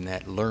place, and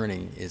that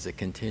learning is a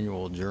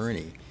continual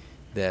journey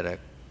that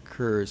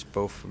occurs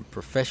both from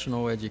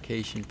professional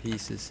education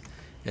pieces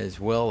as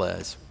well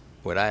as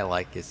what I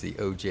like is the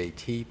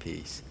OJT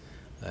piece.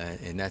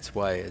 And that's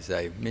why, as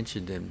I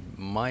mentioned in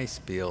my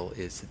spiel,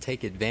 is to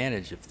take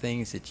advantage of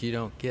things that you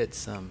don't get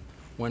some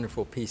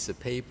wonderful piece of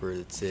paper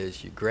that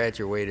says you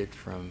graduated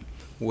from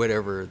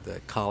whatever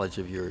the college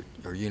of your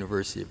or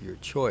university of your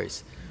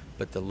choice.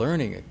 But the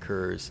learning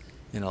occurs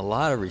in a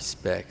lot of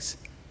respects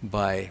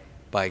by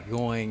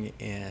going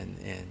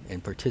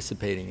and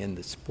participating in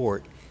the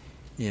sport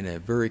in a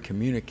very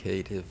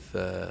communicative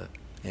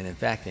and in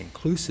fact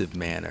inclusive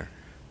manner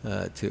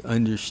to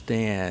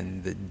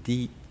understand the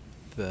deep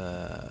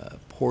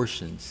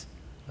portions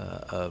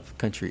of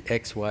country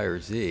X, Y, or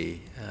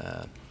Z,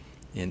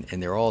 and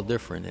they're all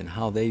different in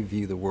how they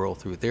view the world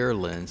through their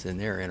lens and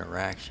their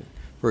interaction.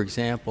 For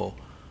example,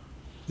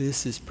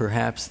 this is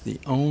perhaps the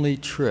only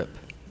trip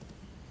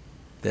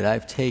that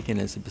I've taken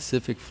as a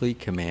Pacific Fleet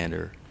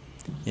commander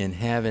and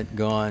haven't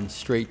gone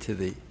straight to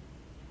the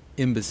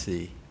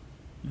embassy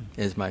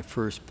as my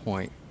first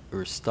point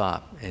or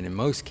stop. And in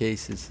most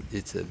cases,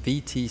 it's a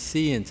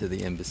VTC into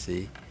the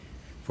embassy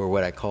for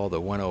what I call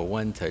the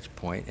 101 touch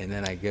point, and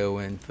then I go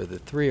in for the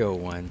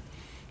 301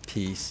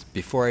 piece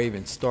before I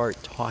even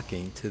start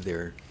talking to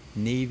their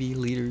Navy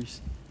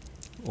leaders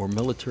or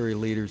military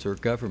leaders or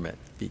government,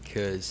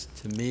 because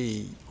to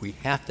me, we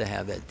have to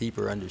have that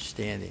deeper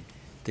understanding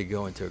to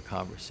go into a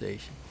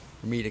conversation.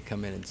 For me to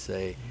come in and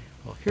say,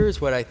 well, here's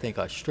what I think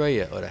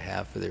Australia ought to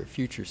have for their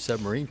future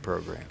submarine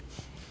program,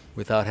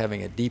 without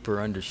having a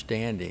deeper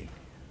understanding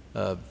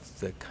of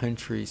the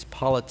country's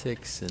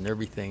politics and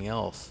everything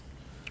else,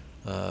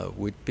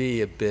 would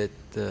be a bit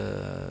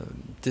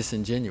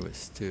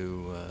disingenuous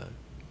to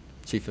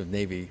Chief of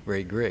Navy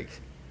Ray Griggs.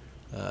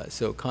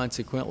 So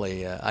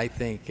consequently, I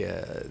think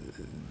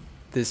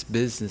this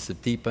business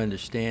of deep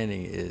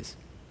understanding is,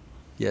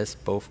 yes,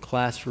 both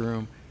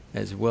classroom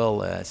as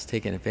well as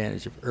taking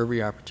advantage of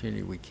every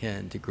opportunity we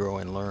can to grow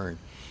and learn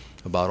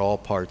about all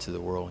parts of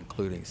the world,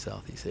 including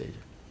Southeast Asia.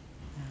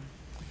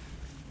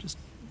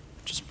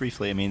 Just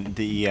briefly, I mean,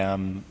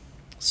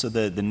 so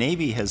the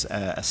Navy has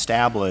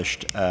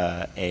established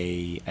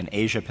an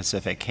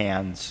Asia-Pacific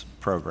hands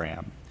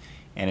program,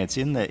 and it's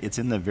in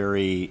the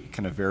very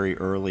very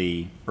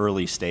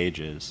early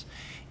stages,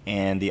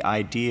 and the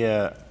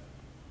idea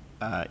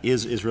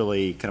is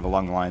really kind of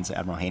along the lines that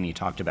Admiral Haney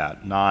talked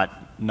about.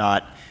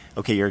 Not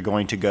okay, you're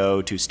going to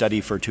go to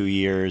study for 2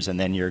 years and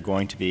then you're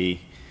going to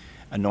be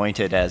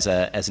anointed as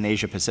an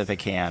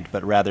Asia-Pacific hand,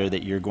 but rather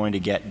that you're going to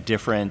get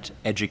different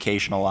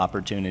educational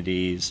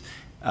opportunities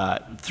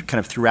kind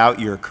of throughout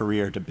your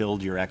career to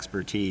build your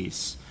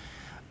expertise.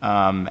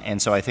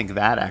 And so I think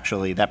that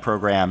actually, that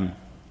program,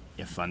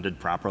 if funded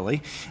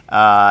properly,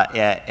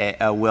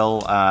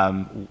 will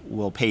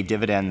pay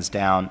dividends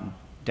down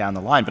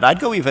the line. But I'd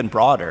go even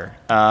broader.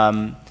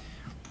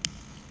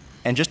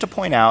 And just to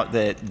point out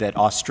that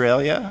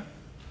Australia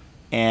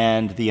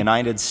and the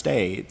United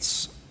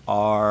States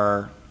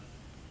are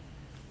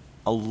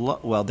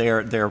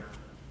they're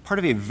part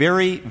of a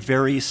very,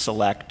 very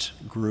select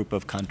group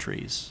of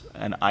countries.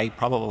 And I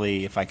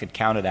probably, if I could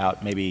count it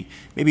out, maybe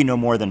no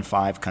more than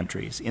 5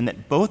 countries, in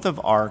that both of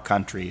our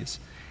countries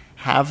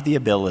have the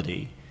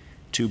ability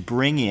to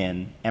bring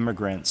in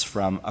immigrants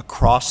from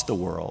across the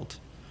world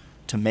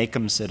to make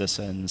them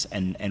citizens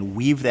and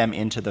weave them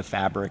into the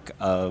fabric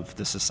of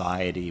the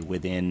society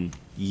within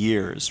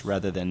years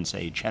rather than,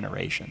 say,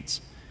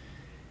 generations.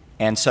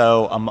 And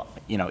so,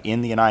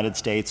 in the United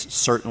States,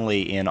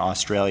 certainly in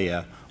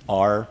Australia,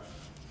 are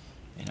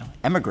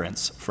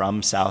immigrants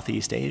from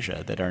Southeast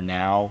Asia that are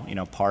now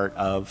part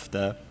of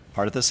the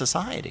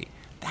society.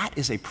 That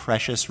is a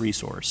precious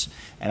resource,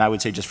 and I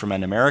would say, just from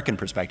an American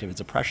perspective,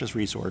 it's a precious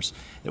resource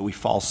that we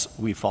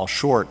fall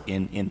short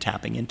in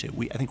tapping into.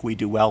 I think we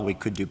do well. We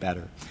could do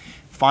better.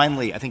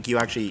 Finally, I think you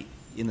actually,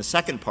 in the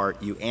second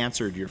part, you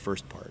answered your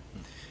first part,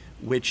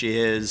 which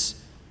is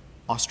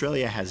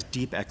Australia has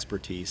deep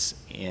expertise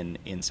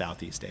in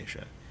Southeast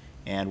Asia,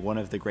 and one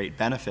of the great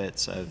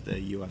benefits of the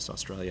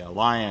U.S.-Australia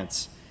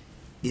alliance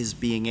is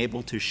being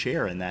able to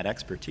share in that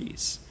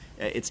expertise.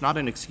 It's not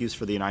an excuse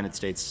for the United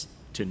States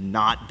to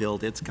not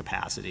build its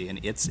capacity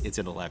and its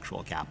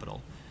intellectual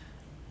capital.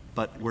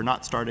 But we're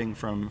not starting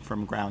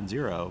from ground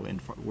zero, and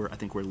I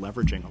think we're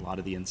leveraging a lot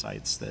of the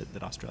insights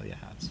that Australia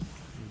has.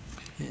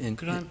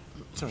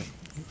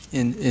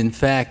 In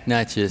fact,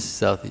 not just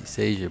Southeast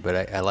Asia,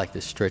 but I like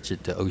to stretch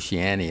it to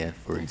Oceania,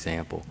 for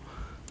example.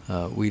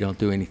 We don't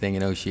do anything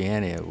in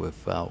Oceania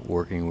without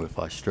working with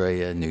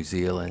Australia, New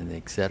Zealand,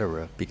 et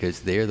cetera, because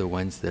they're the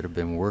ones that have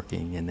been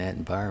working in that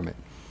environment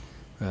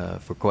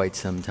for quite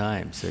some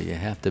time. So you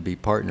have to be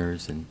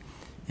partners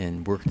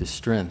and work the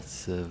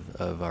strengths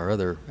of our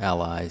other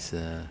allies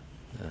in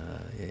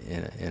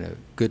a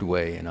good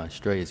way. And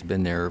Australia's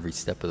been there every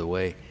step of the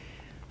way,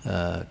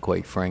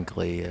 quite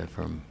frankly,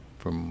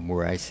 from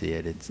where I see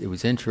it. It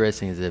was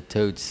interesting, as I've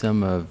told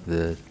some of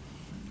the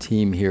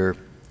team here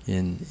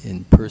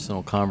in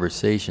personal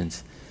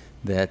conversations,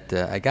 that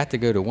I got to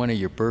go to one of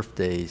your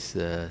birthdays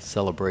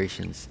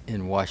celebrations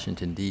in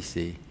Washington,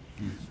 D.C.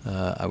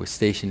 I was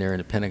stationed there in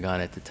the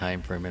Pentagon at the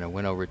time frame, and I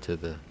went over to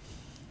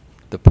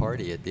the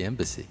party at the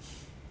embassy,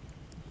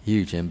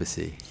 huge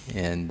embassy,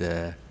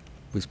 and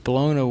was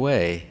blown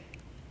away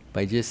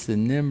by just the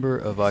number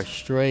of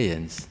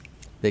Australians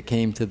that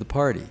came to the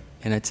party.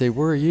 And I'd say,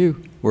 where are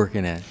you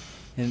working at?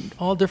 In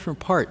all different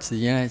parts of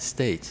the United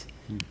States,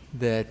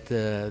 that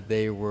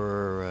they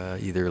were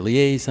either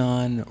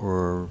liaison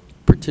or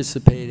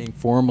participating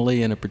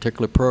formally in a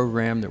particular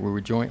program that we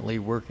were jointly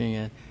working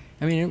in.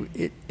 I mean,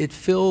 it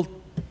filled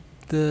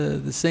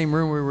the same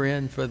room we were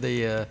in for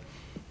the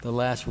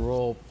last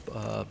royal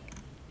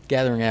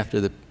gathering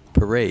after the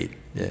parade.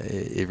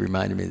 It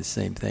reminded me of the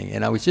same thing.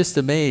 And I was just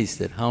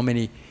amazed at how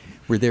many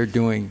were there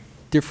doing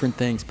different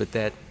things, but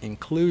that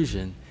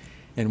inclusion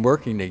and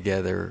working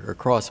together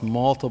across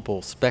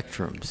multiple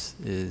spectrums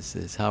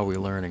is how we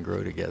learn and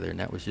grow together. And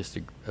that was just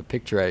a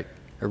picture I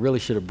really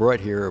should have brought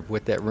here of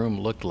what that room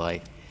looked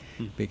like,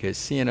 because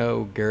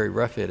CNO Gary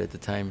Ruffett at the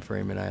time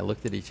frame and I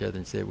looked at each other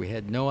and said we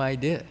had no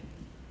idea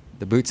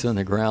the boots on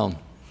the ground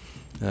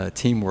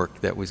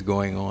teamwork that was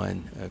going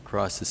on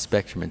across the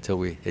spectrum until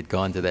we had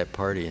gone to that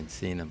party and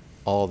seen them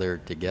all there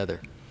together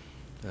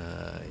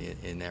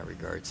in that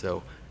regard.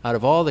 So out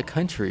of all the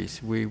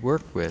countries we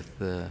work with,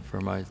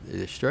 from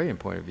the Australian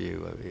point of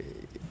view,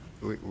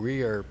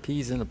 we are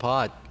peas in a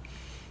pod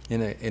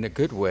in a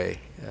good way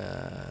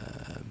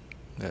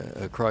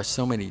across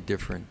so many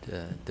different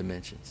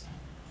dimensions.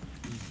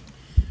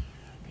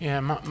 Yeah,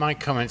 my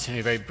comment's only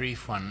a very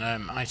brief one.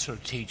 I sort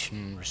of teach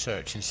and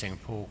research in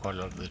Singapore quite a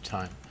lot of the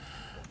time.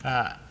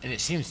 And it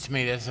seems to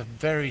me there's a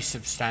very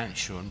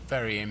substantial and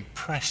very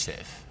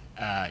impressive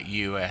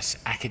US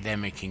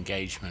academic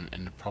engagement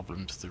in the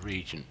problems of the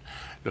region,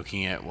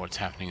 looking at what's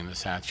happening in the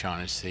South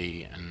China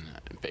Sea, and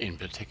in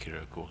particular,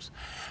 of course.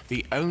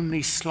 The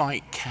only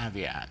slight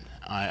caveat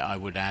I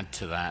would add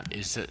to that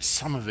is that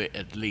some of it,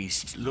 at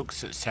least,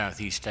 looks at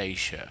Southeast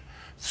Asia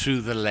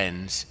through the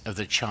lens of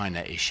the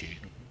China issue.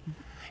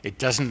 It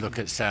doesn't look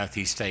at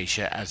Southeast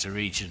Asia as a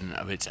region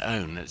of its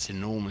own that's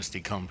enormously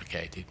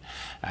complicated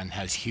and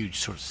has huge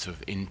sorts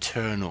of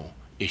internal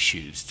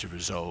issues to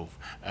resolve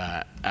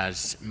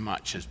as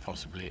much as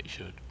possibly it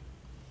should.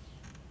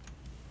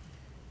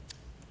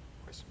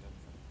 Question down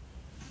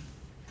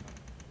the front.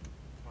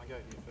 Can I go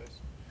here first?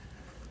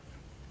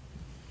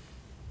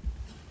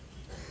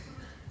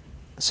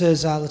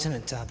 Sirs,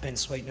 Lieutenant Ben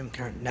Sweetnam,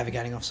 current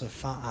Navigating Officer of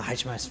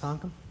HMAS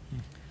Farncombe.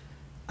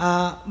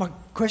 My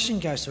question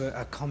goes to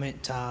a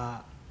comment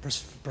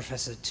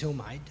Professor Till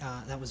made.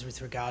 That was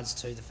with regards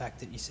to the fact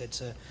that you said,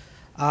 sir,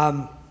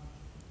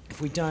 if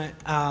we don't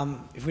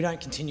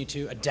continue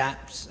to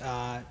adapt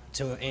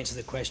to answer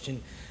the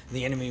question,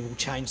 the enemy will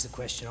change the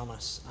question on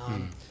us.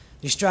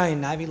 The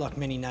Australian Navy, like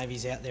many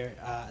navies out there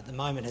at the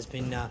moment, has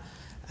been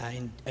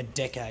in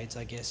decades,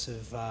 I guess,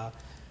 of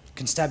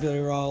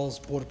constabulary roles,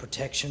 border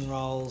protection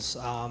roles,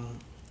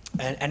 and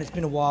it's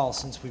been a while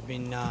since we've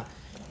been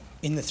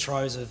in the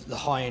throes of the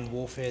high-end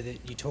warfare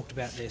that you talked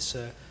about there,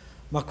 sir.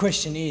 My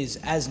question is,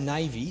 as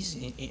navies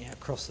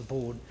across the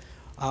board,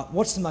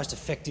 what's the most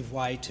effective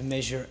way to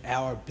measure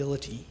our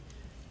ability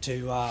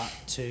to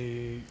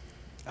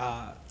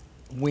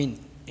win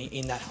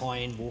in that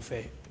high-end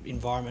warfare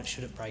environment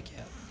should it break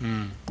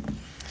out?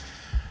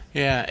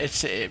 Yeah,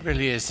 it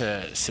really is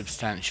a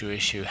substantial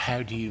issue.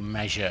 How do you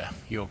measure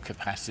your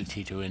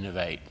capacity to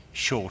innovate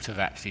short of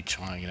actually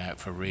trying it out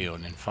for real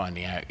and then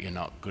finding out you're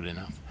not good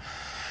enough?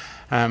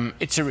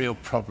 It's a real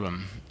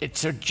problem.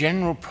 It's a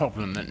general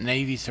problem that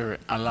navies are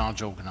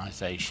large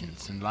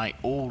organizations, and like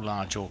all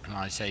large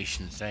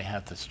organizations, they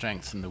have the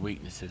strengths and the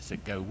weaknesses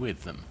that go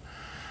with them.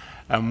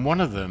 And one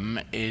of them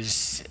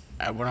is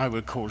what I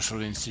would call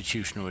sort of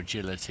institutional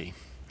agility.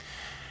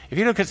 If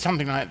you look at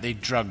something like the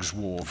drugs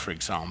war, for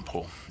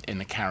example, in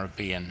the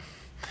Caribbean,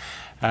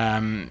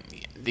 the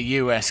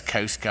US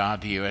Coast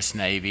Guard, the US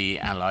Navy,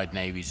 allied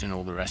navies and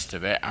all the rest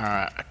of it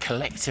are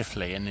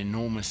collectively an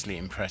enormously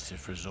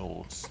impressive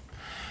resource.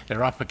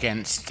 They're up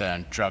against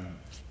drug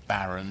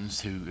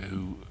barons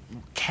who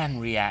can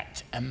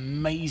react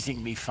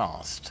amazingly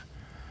fast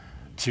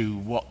to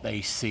what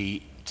they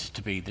see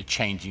to be the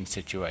changing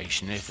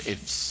situation.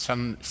 If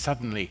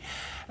suddenly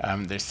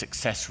their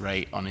success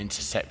rate on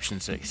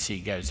interceptions at sea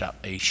goes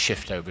up, they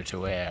shift over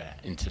to air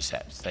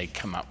intercepts. They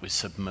come up with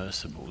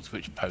submersibles,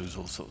 which pose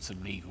all sorts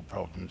of legal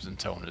problems and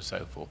so on and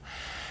so forth.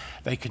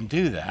 They can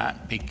do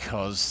that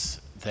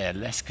because they're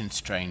less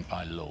constrained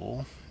by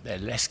law, they're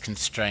less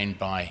constrained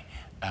by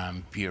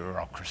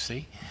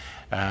bureaucracy,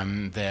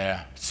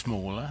 they're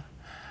smaller,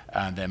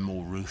 they're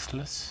more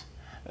ruthless.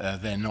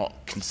 They're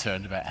not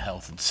concerned about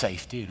health and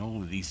safety and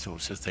all of these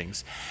sorts of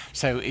things.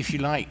 So if you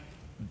like,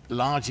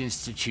 large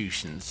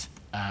institutions'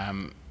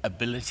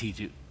 ability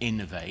to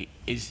innovate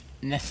is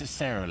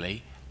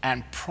necessarily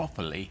and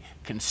properly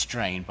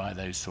constrained by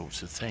those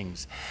sorts of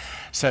things.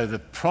 So the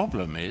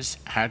problem is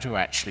how to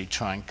actually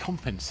try and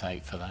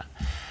compensate for that.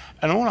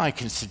 And all I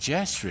can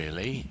suggest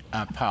really,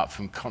 apart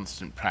from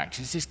constant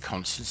practice, is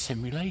constant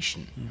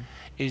simulation,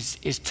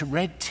 is to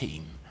red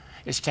team,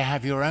 is to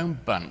have your own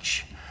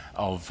bunch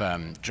of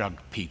drug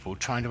people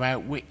trying to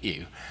outwit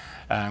you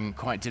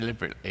quite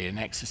deliberately in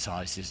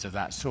exercises of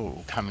that sort,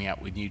 or coming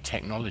up with new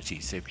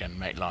technologies that can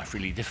make life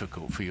really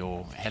difficult for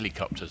your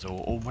helicopters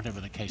or whatever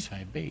the case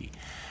may be.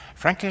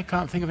 Frankly, I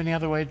can't think of any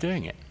other way of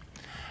doing it.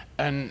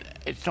 And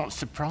it's not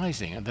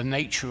surprising. The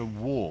nature of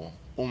war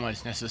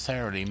almost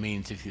necessarily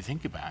means, if you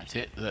think about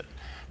it, that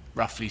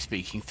roughly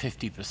speaking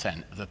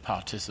 50% of the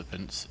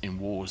participants in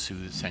wars through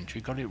the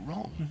century got it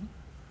wrong.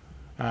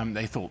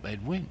 They thought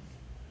they'd win,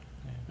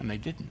 and they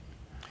didn't.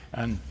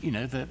 And you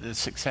know, the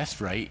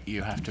success rate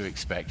you have to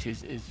expect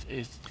is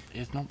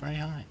not very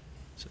high.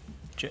 So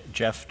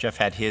Jeff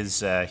had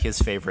his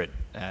favorite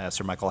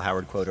Sir Michael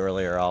Howard quote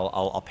earlier.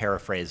 I'll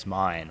paraphrase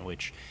mine,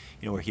 which,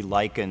 you know, where he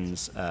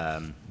likens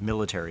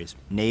militaries,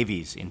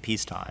 navies in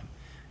peacetime,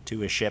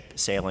 to a ship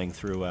sailing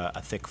through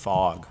a thick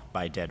fog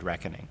by dead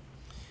reckoning.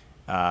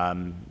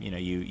 You know,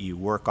 you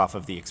work off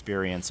of the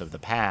experience of the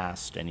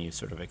past and you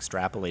sort of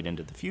extrapolate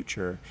into the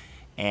future,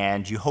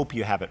 and you hope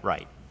you have it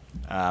right.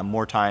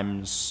 More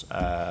times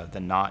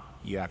than not,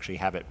 you actually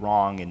have it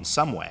wrong in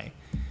some way.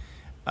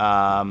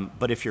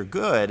 But if you're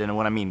good, and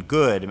when I mean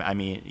good, I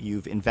mean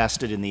you've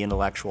invested in the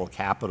intellectual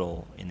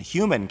capital, in the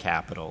human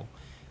capital,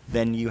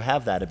 then you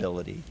have that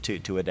ability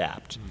to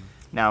adapt.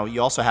 Now,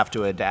 you also have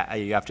to adapt.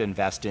 You have to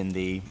invest in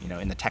the, you know,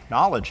 in the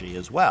technology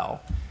as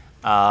well,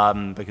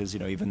 because, you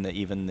know, even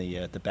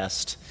the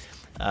best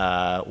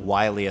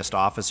wiliest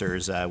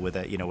officers with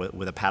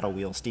a paddle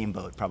wheel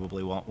steamboat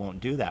probably won't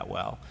do that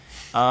well.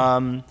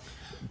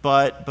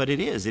 But it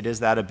is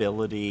that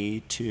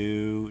ability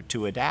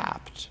to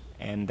adapt,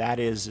 and that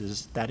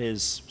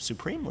is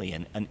supremely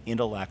an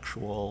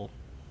intellectual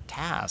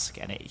task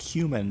and a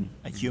human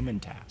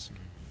task.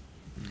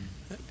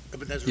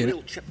 But there's a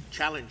real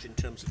challenge in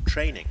terms of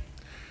training,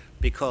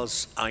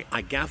 because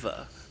I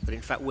gather that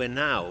in fact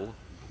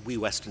we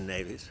Western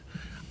navies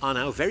are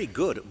now very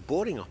good at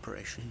boarding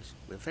operations.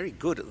 We're very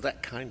good at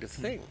that kind of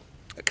thing.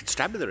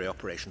 Constabulary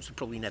operations have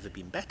probably never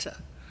been better.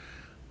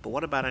 But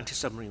what about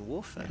anti-submarine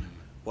warfare?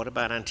 What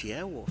about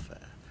anti-air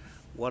warfare?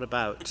 What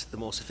about the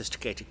more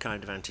sophisticated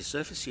kind of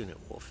anti-surface unit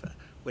warfare?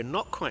 We're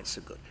not quite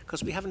so good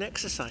because we haven't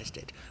exercised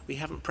it. We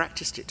haven't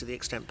practiced it to the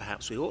extent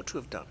perhaps we ought to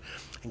have done.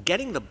 And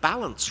getting the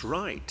balance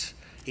right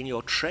in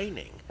your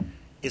training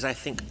is, I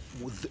think,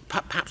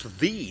 perhaps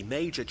the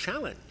major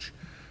challenge,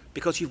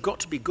 because you've got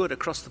to be good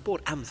across the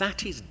board, and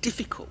that is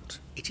difficult.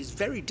 It is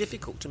very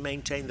difficult to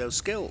maintain those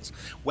skills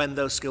when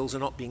those skills are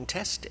not being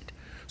tested.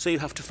 So you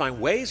have to find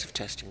ways of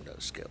testing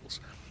those skills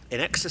in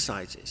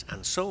exercises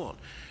and so on.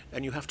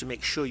 And you have to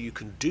make sure you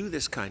can do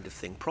this kind of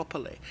thing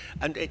properly.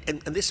 And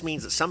this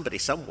means that somebody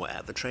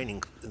somewhere,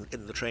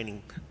 in the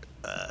training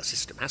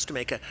system, has to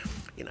make a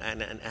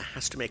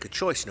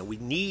choice. We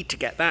need to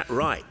get that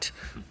right.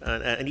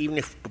 And even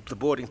if the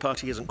boarding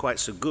party isn't quite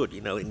so good,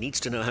 it needs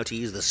to know how to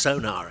use the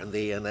sonar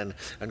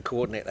and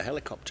coordinate the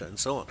helicopter and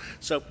so on.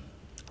 So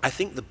I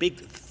think the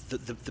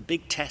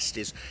big test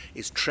is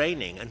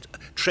training, and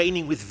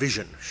training with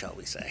vision, shall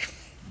we say?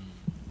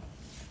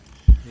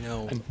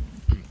 Go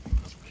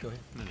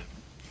ahead.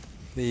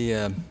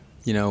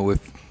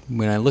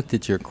 When I looked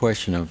at your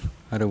question of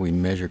how do we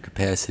measure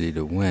capacity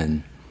to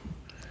win,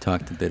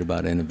 talked a bit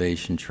about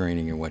innovation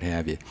training and what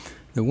have you.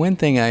 The one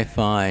thing I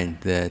find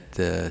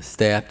that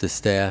staff to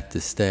staff to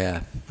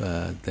staff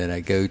that I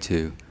go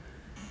to,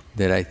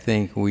 that I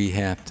think we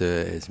have to,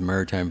 as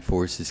maritime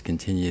forces,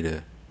 continue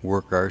to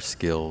work our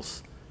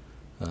skills,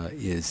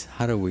 is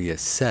how do we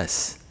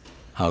assess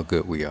how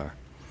good we are?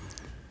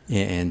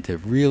 And to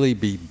really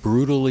be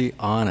brutally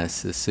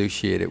honest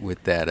associated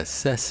with that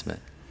assessment.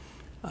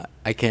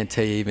 I can't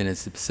tell you, even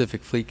as the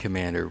Pacific Fleet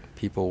Commander,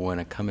 people want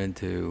to come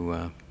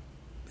into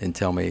and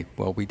tell me,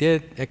 well, we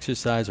did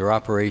exercise or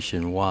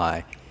Operation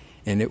Y,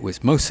 and it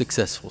was most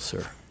successful,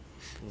 sir.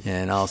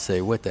 And I'll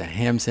say, what the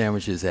ham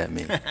sandwich does that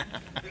mean?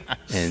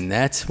 And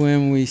that's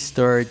when we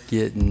start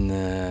getting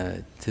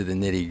to the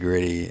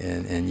nitty-gritty,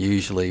 and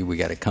usually we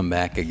got to come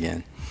back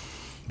again.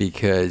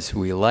 Because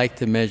we like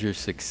to measure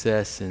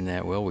success in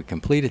that, well, we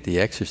completed the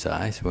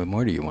exercise. What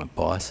more do you want,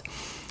 boss?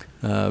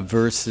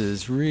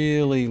 Versus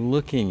really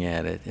looking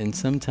at it. And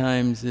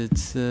sometimes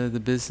it's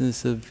the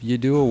business of you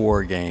do a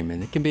war game,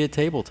 and it can be a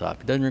tabletop.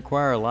 It doesn't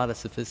require a lot of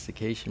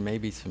sophistication,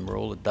 maybe some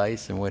roll of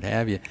dice and what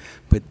have you.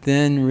 But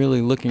then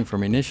really looking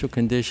from initial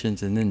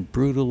conditions and then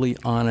brutally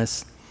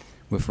honest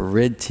with a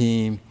red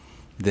team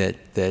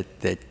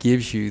that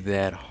gives you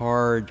that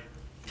hard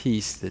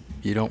piece that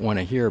you don't want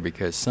to hear,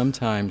 because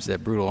sometimes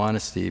that brutal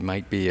honesty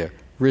might be a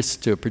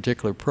risk to a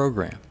particular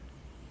program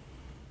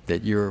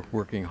that you're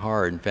working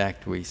hard. In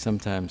fact, we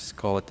sometimes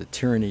call it the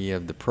tyranny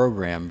of the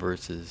program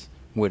versus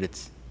what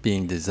it's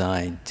being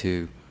designed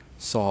to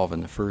solve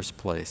in the first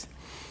place.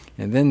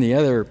 And then the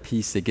other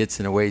piece that gets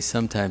in the way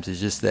sometimes is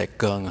just that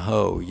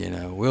gung-ho,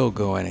 we'll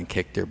go in and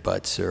kick their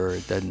butts, sir,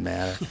 it doesn't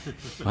matter.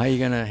 How are you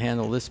going to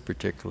handle this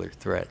particular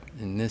threat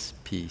in this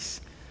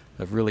piece?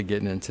 Of really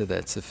getting into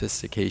that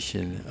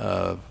sophistication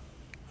of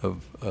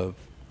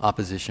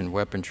opposition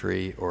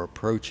weaponry or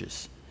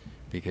approaches,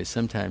 because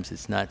sometimes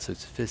it's not so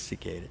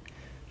sophisticated.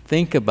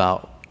 Think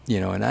about,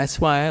 and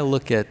that's why I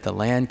look at the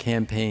land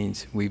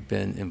campaigns we've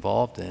been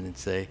involved in and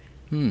say,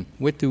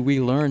 what do we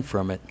learn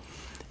from it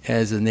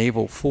as a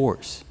naval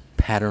force?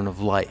 Pattern of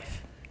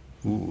life.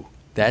 Ooh,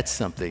 that's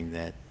something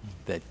that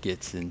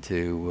gets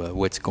into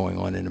what's going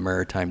on in the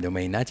maritime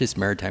domain, not just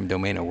maritime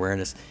domain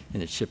awareness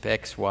and the ship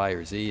X, Y,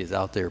 or Z is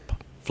out there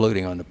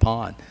floating on the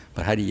pond,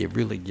 but how do you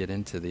really get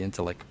into the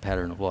intellect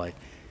pattern of life?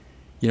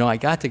 I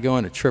got to go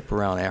on a trip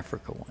around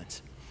Africa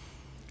once,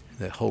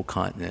 the whole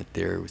continent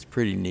there. It was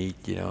pretty neat,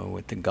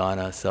 went to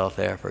Ghana, South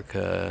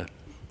Africa,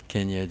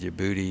 Kenya,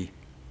 Djibouti,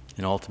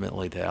 and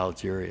ultimately to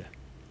Algeria.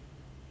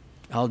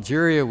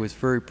 Algeria was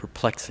very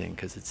perplexing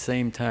because at the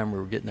same time we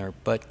were getting our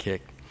butt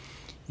kicked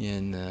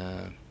in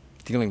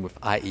dealing with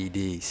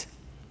IEDs.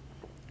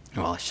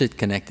 Well, I should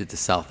connect it to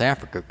South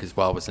Africa, because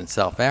while I was in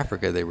South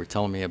Africa, they were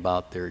telling me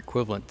about their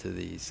equivalent to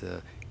these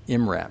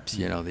MRAPs,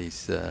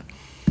 these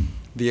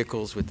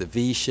vehicles with the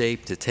V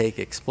shape to take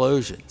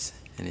explosions.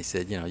 And he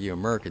said, you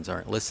Americans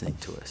aren't listening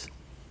to us.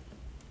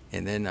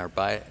 And then our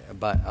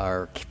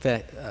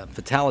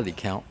fatality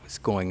count was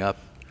going up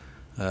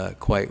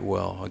quite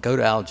well. I go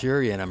to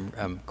Algeria, and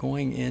I'm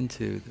going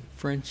into the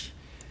French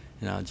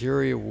and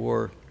Algeria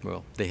war.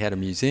 Well, they had a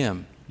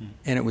museum.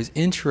 And it was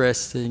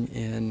interesting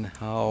in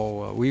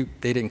how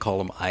they didn't call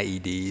them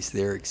IEDs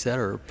there, et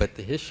cetera, but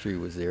the history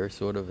was there,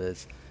 sort of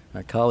as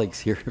my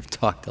colleagues here have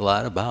talked a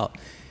lot about.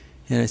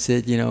 And I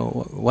said,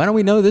 why don't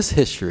we know this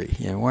history?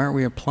 Why aren't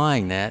we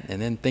applying that? And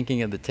then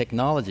thinking of the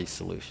technology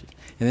solution.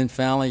 And then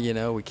finally,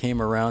 we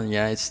came around the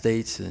United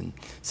States, and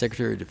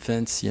Secretary of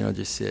Defense,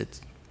 just said,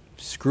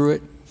 screw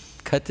it,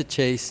 cut the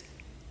chase,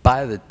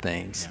 buy the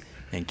things,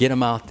 and get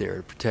them out there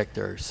to protect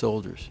our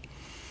soldiers.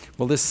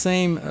 Well, this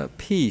same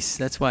piece,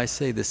 that's why I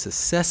say this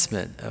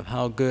assessment of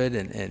how good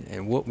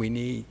and what we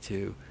need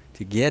to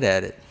get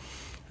at it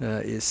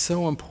is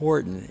so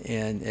important.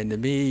 And to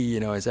me, you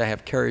know, as I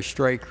have carrier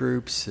strike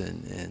groups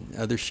and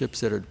other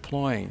ships that are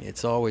deploying,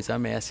 it's always,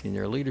 I'm asking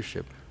their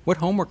leadership, what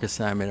homework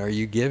assignment are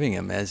you giving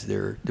them as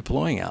they're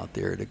deploying out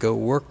there to go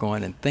work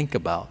on and think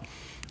about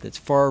that's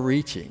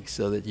far-reaching,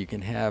 so that you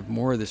can have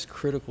more of this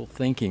critical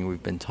thinking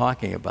we've been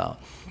talking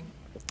about.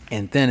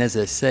 And then, as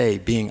I say,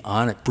 being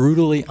honest,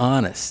 brutally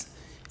honest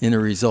in the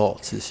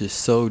results is just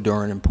so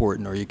darn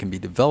important, or you can be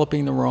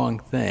developing the wrong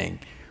thing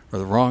or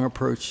the wrong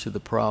approach to the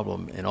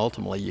problem, and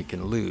ultimately you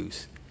can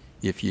lose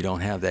if you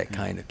don't have that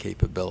kind of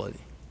capability.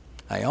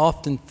 I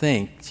often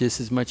think, just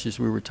as much as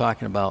we were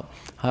talking about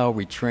how are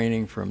we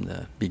training from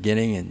the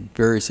beginning in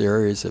various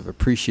areas of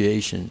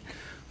appreciation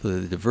for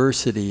the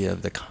diversity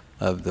of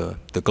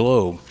the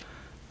globe,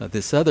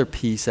 this other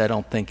piece I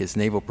don't think as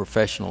naval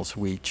professionals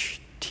we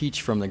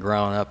teach from the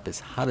ground up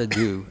is how to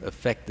do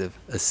effective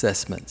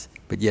assessments,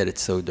 but yet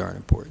it's so darn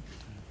important.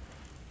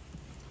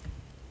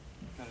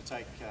 I'm going to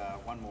take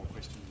one more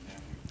question down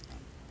here.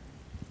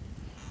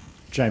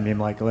 Jamie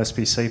Michael,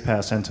 SPC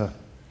Power Centre.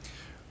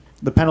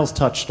 The panel's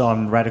touched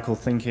on radical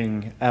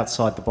thinking,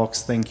 outside the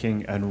box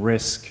thinking, and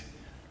risk.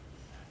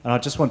 And I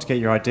just want to get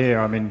your idea.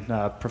 I mean,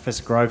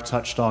 Professor Grove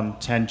touched on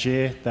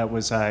Tangier. That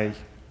was a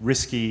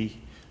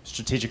risky,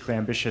 strategically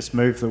ambitious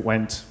move that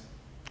went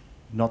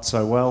not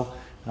so well.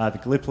 The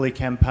Gallipoli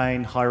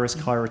campaign, high risk,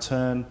 high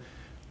return.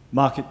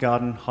 Market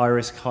Garden, high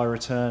risk, high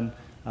return.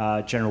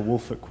 General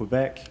Wolfe at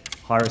Quebec,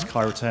 high risk,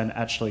 high return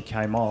actually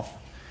came off.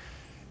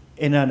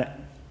 In a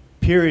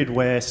period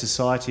where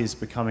society is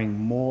becoming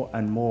more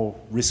and more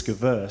risk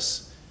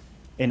averse,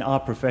 in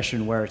our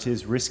profession where it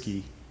is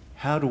risky,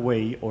 how do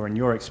we, or in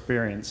your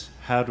experience,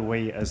 how do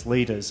we as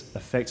leaders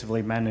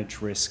effectively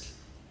manage risk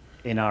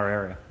in our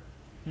area?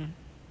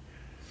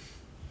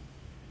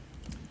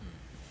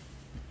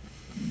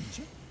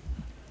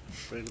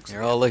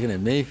 You're all looking at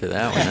me for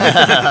that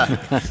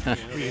one.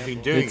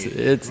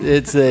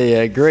 It's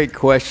a great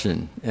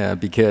question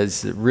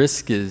because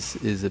risk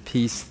is a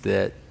piece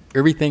that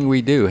everything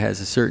we do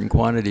has a certain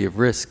quantity of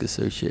risk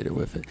associated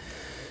with it.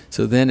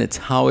 So then it's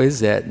how is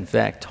that in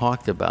fact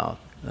talked about?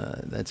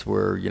 That's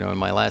where, you know, in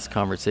my last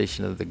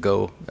conversation of the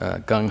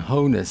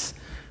gung-ho-ness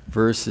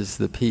versus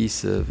the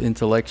piece of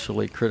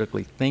intellectually,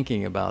 critically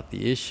thinking about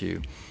the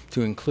issue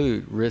to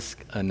include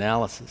risk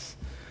analysis.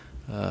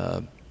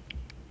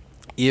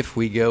 If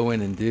we go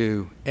in and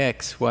do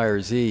X, Y,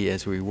 or Z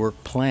as we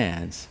work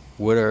plans,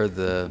 what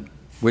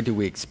do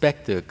we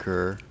expect to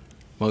occur,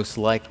 most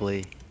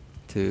likely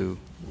to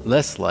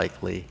less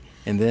likely,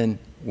 and then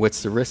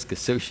what's the risk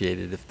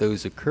associated if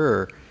those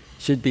occur,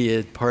 should be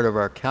a part of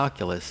our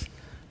calculus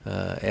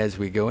as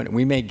we go in.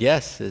 We may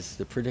guess, as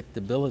the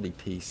predictability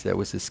piece that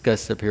was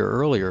discussed up here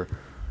earlier,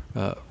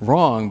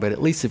 wrong, but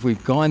at least if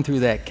we've gone through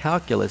that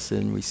calculus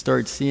and we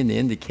start seeing the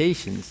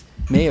indications,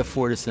 may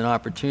afford us an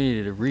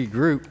opportunity to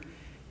regroup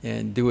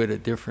and do it a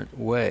different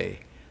way.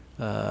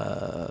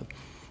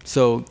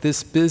 So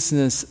this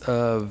business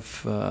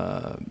of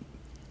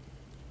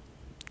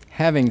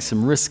having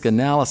some risk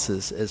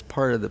analysis as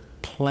part of the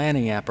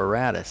planning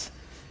apparatus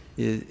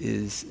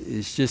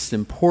is just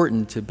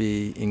important to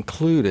be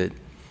included,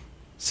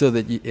 so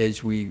that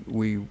as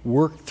we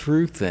work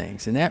through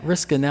things, and that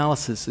risk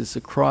analysis is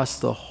across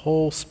the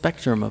whole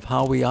spectrum of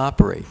how we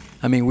operate.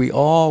 I mean, we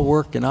all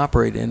work and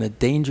operate in a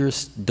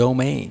dangerous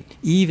domain,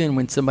 even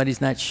when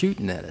somebody's not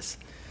shooting at us.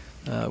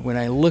 When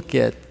I look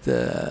at,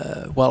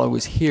 while I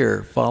was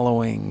here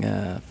following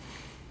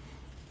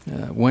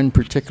one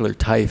particular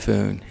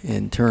typhoon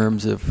in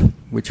terms of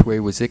which way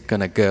was it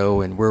going to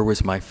go and where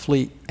was my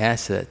fleet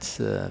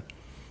assets,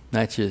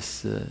 not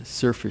just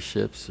surface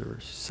ships or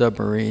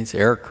submarines,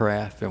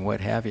 aircraft and what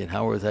have you, and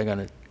how was I going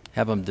to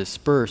have them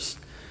dispersed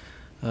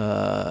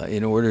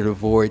in order to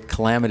avoid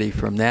calamity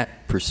from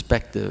that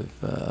perspective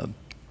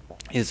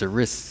is a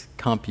risk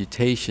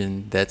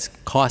computation that's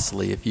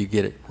costly if you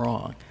get it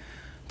wrong,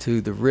 to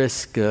the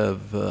risk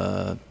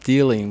of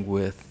dealing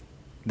with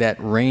that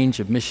range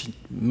of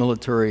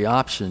military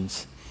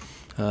options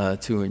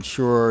to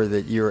ensure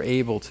that you're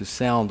able to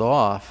sound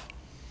off,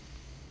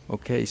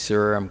 okay,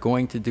 sir, I'm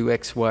going to do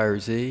X, Y, or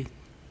Z.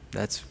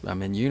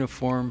 I'm in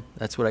uniform.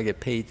 That's what I get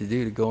paid to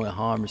do, to go in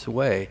harm's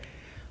way.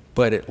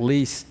 But at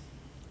least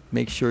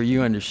make sure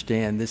you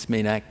understand this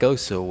may not go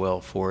so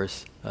well for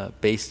us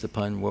based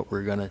upon what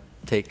we're going to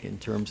take in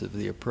terms of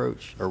the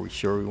approach. Are we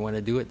sure we want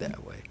to do it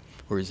that way?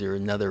 Or is there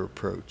another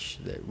approach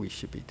that we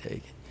should be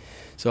taking?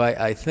 So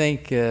I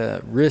think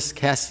risk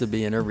has to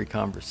be in every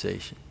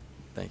conversation.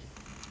 Thank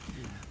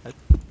you.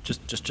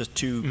 Just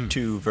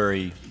two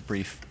very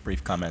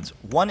brief comments.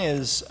 One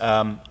is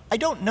I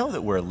don't know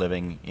that we're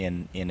living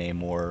in a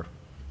more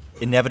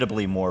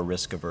inevitably more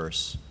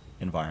risk-averse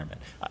environment.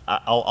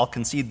 I'll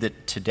concede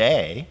that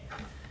today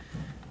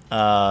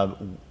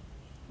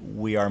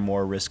we are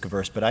more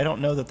risk-averse, but I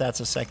don't know that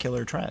that's a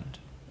secular trend.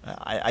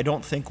 I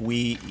don't think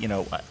we, you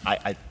know,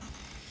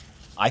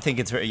 I think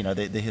it's very,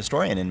 the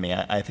historian in me,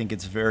 I think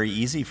it's very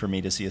easy for me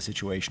to see a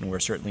situation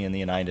where certainly in the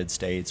United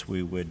States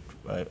we would,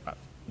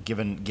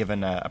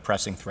 given a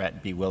pressing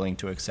threat, be willing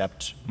to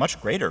accept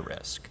much greater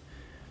risk.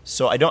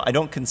 So I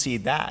don't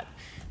concede that.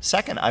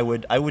 Second, I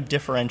would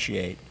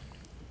differentiate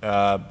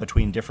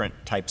between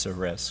different types of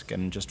risk,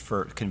 and just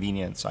for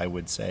convenience, I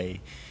would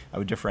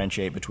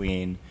differentiate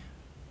between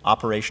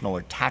operational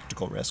or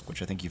tactical risk,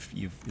 which I think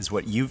is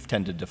what you've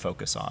tended to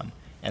focus on,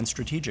 and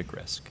strategic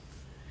risk.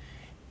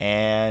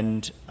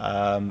 And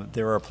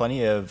there are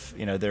plenty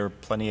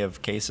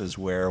of cases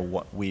where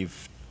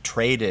we've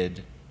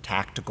traded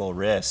tactical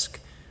risk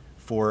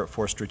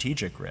for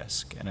strategic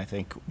risk, and I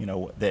think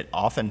that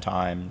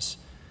oftentimes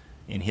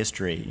in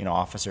history,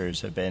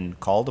 officers have been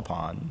called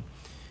upon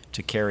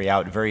to carry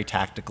out very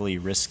tactically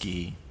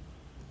risky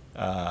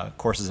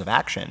courses of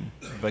action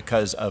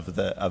because of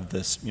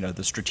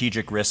the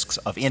strategic risks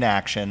of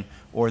inaction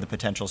or the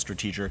potential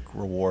strategic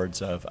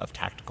rewards of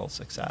tactical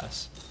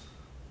success.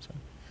 So.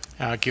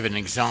 I'll give an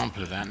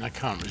example of that, and I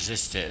can't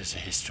resist it as a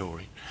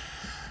historian.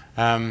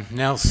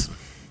 Nelson,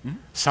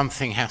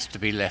 something has to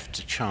be left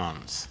to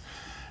chance.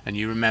 And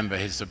you remember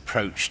his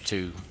approach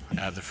to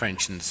the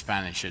French and the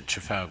Spanish at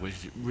Trafalgar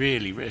was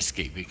really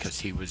risky because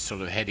he was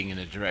sort of heading in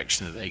a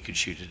direction that they could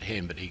shoot at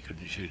him, but he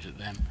couldn't shoot at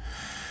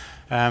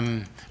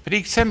them. But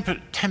he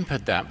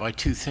tempered that by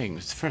two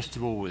things. First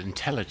of all, with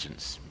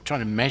intelligence, trying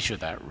to measure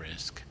that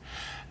risk.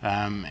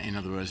 In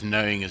other words,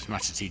 knowing as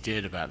much as he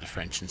did about the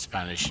French and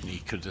Spanish, and he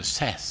could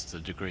assess the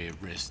degree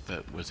of risk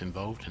that was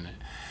involved in it.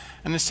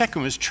 And the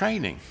second was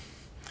training,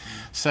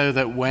 so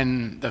that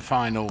when the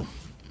final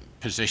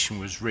position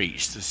was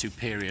reached, the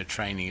superior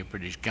training of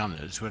British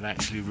gunners would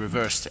actually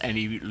reverse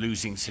any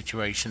losing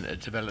situation that had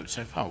developed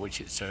so far, which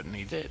it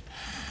certainly did.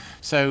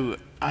 So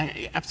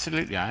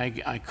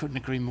I couldn't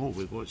agree more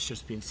with what's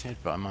just been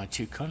said by my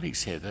two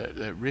colleagues here,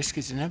 that risk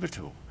is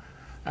inevitable.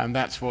 And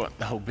that's what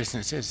the whole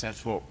business is.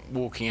 That's what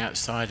walking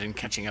outside and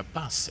catching a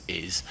bus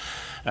is,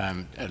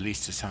 at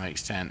least to some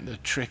extent. The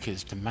trick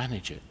is to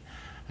manage it.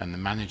 And the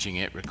managing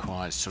it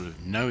requires sort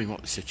of knowing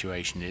what the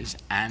situation is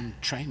and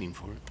training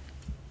for it.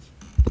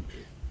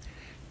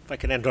 If I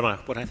can end on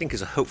what I think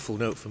is a hopeful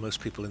note for most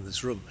people in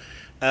this room.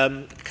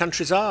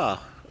 Countries are,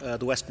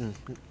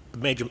 the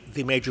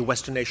major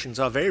Western nations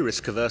are very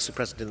risk-averse at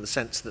present in the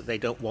sense that they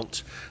don't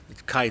want the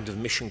kind of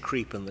mission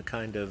creep and the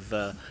kind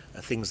of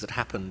things that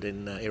happened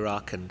in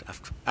Iraq and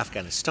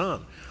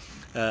Afghanistan.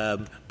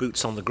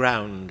 Boots on the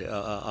ground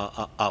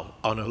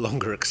are no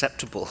longer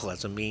acceptable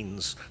as a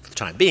means, for the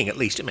time being at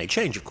least, it may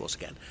change of course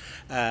again,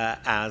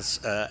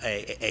 as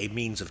a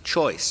means of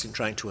choice in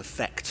trying to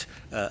affect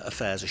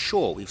affairs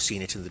ashore. We've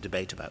seen it in the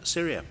debate about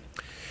Syria.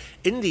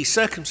 In these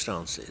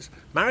circumstances,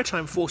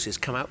 maritime forces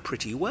come out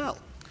pretty well.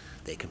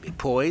 They can be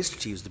poised,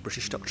 to use the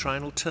British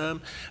doctrinal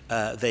term.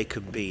 They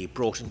can be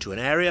brought into an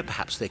area.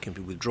 Perhaps they can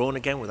be withdrawn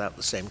again without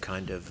the same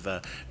kind of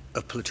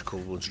political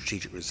and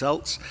strategic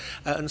results,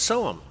 and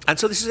so on. And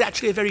so this is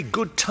actually a very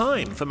good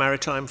time for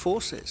maritime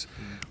forces.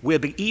 We're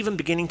even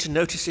beginning to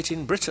notice it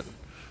in Britain,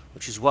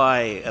 which is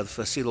why the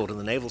First Sea Lord and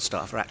the Naval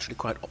Staff are actually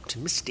quite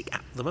optimistic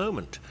at the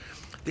moment.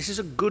 This is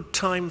a good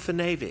time for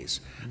navies,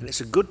 and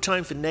it's a good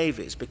time for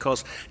navies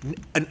because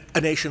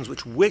nations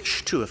which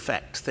wish to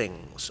affect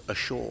things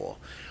ashore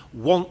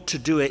want to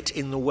do it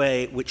in the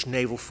way which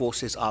naval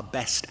forces are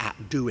best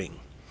at doing,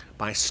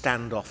 by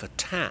standoff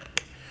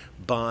attack,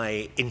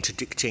 by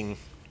interdicting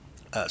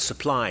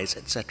supplies,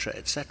 etc.,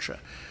 etc.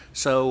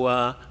 So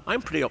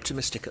I'm pretty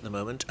optimistic at the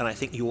moment, and I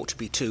think you ought to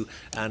be too,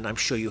 and I'm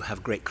sure you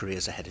have great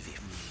careers ahead of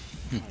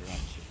you.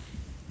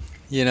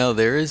 You know,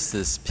 there is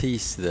this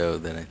piece, though,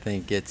 that I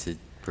think gets it,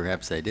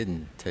 perhaps I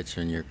didn't touch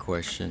on your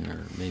question,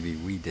 or maybe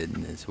we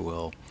didn't as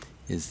well,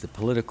 is the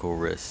political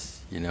risks.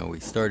 You know, we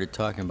started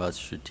talking about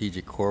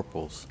strategic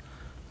corporals,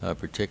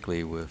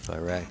 particularly with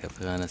Iraq,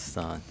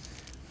 Afghanistan,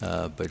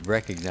 but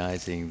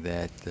recognizing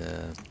that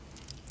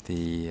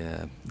the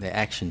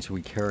actions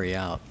we carry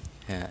out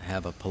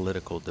have a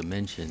political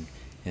dimension,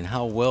 and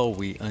how well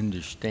we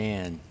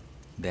understand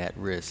that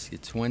risk.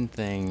 It's one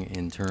thing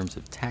in terms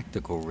of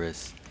tactical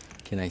risk.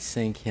 Can I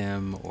sink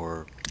him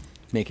or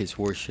make his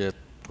warship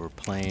or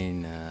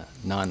plane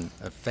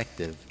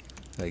non-effective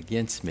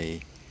against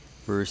me,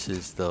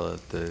 versus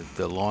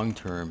the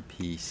long-term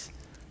piece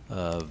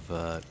of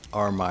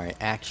are my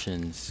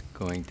actions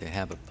going to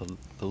have a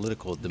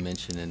political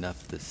dimension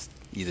enough to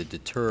either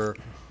deter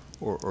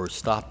or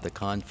stop the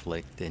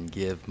conflict and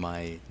give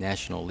my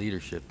national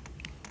leadership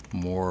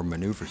more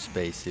maneuver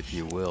space, if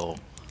you will,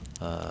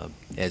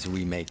 as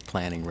we make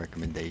planning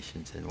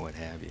recommendations and what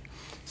have you.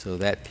 So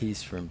that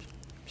piece from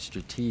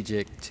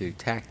strategic to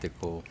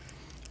tactical,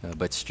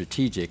 but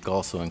strategic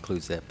also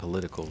includes that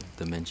political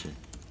dimension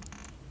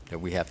that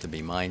we have to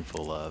be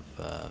mindful of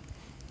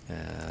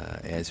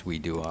as we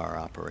do our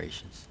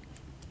operations.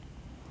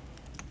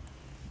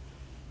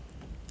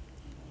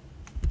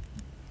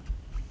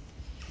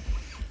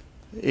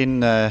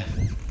 In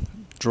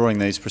drawing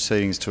these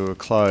proceedings to a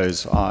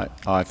close,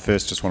 I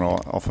first just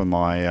want to offer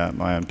my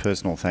own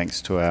personal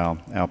thanks to our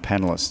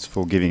panellists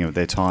for giving of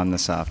their time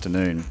this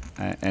afternoon.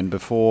 And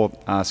before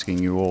asking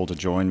you all to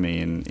join me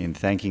in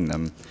thanking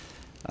them,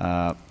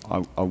 I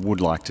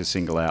would like to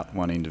single out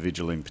one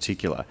individual in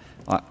particular.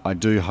 I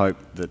do hope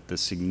that the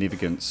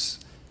significance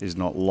is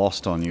not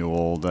lost on you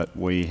all that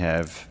we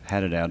have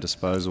had at our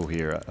disposal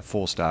here a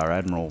 4-star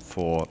Admiral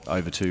for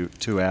over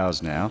two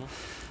hours now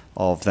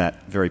of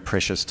that very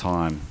precious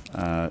time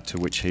to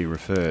which he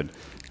referred.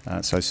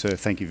 So, sir,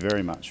 thank you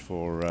very much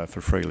for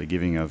freely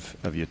giving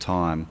of your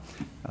time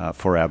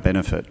for our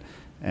benefit.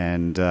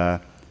 And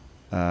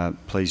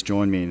please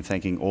join me in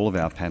thanking all of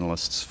our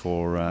panellists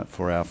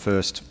for our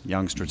first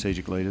Young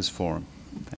Strategic Leaders Forum.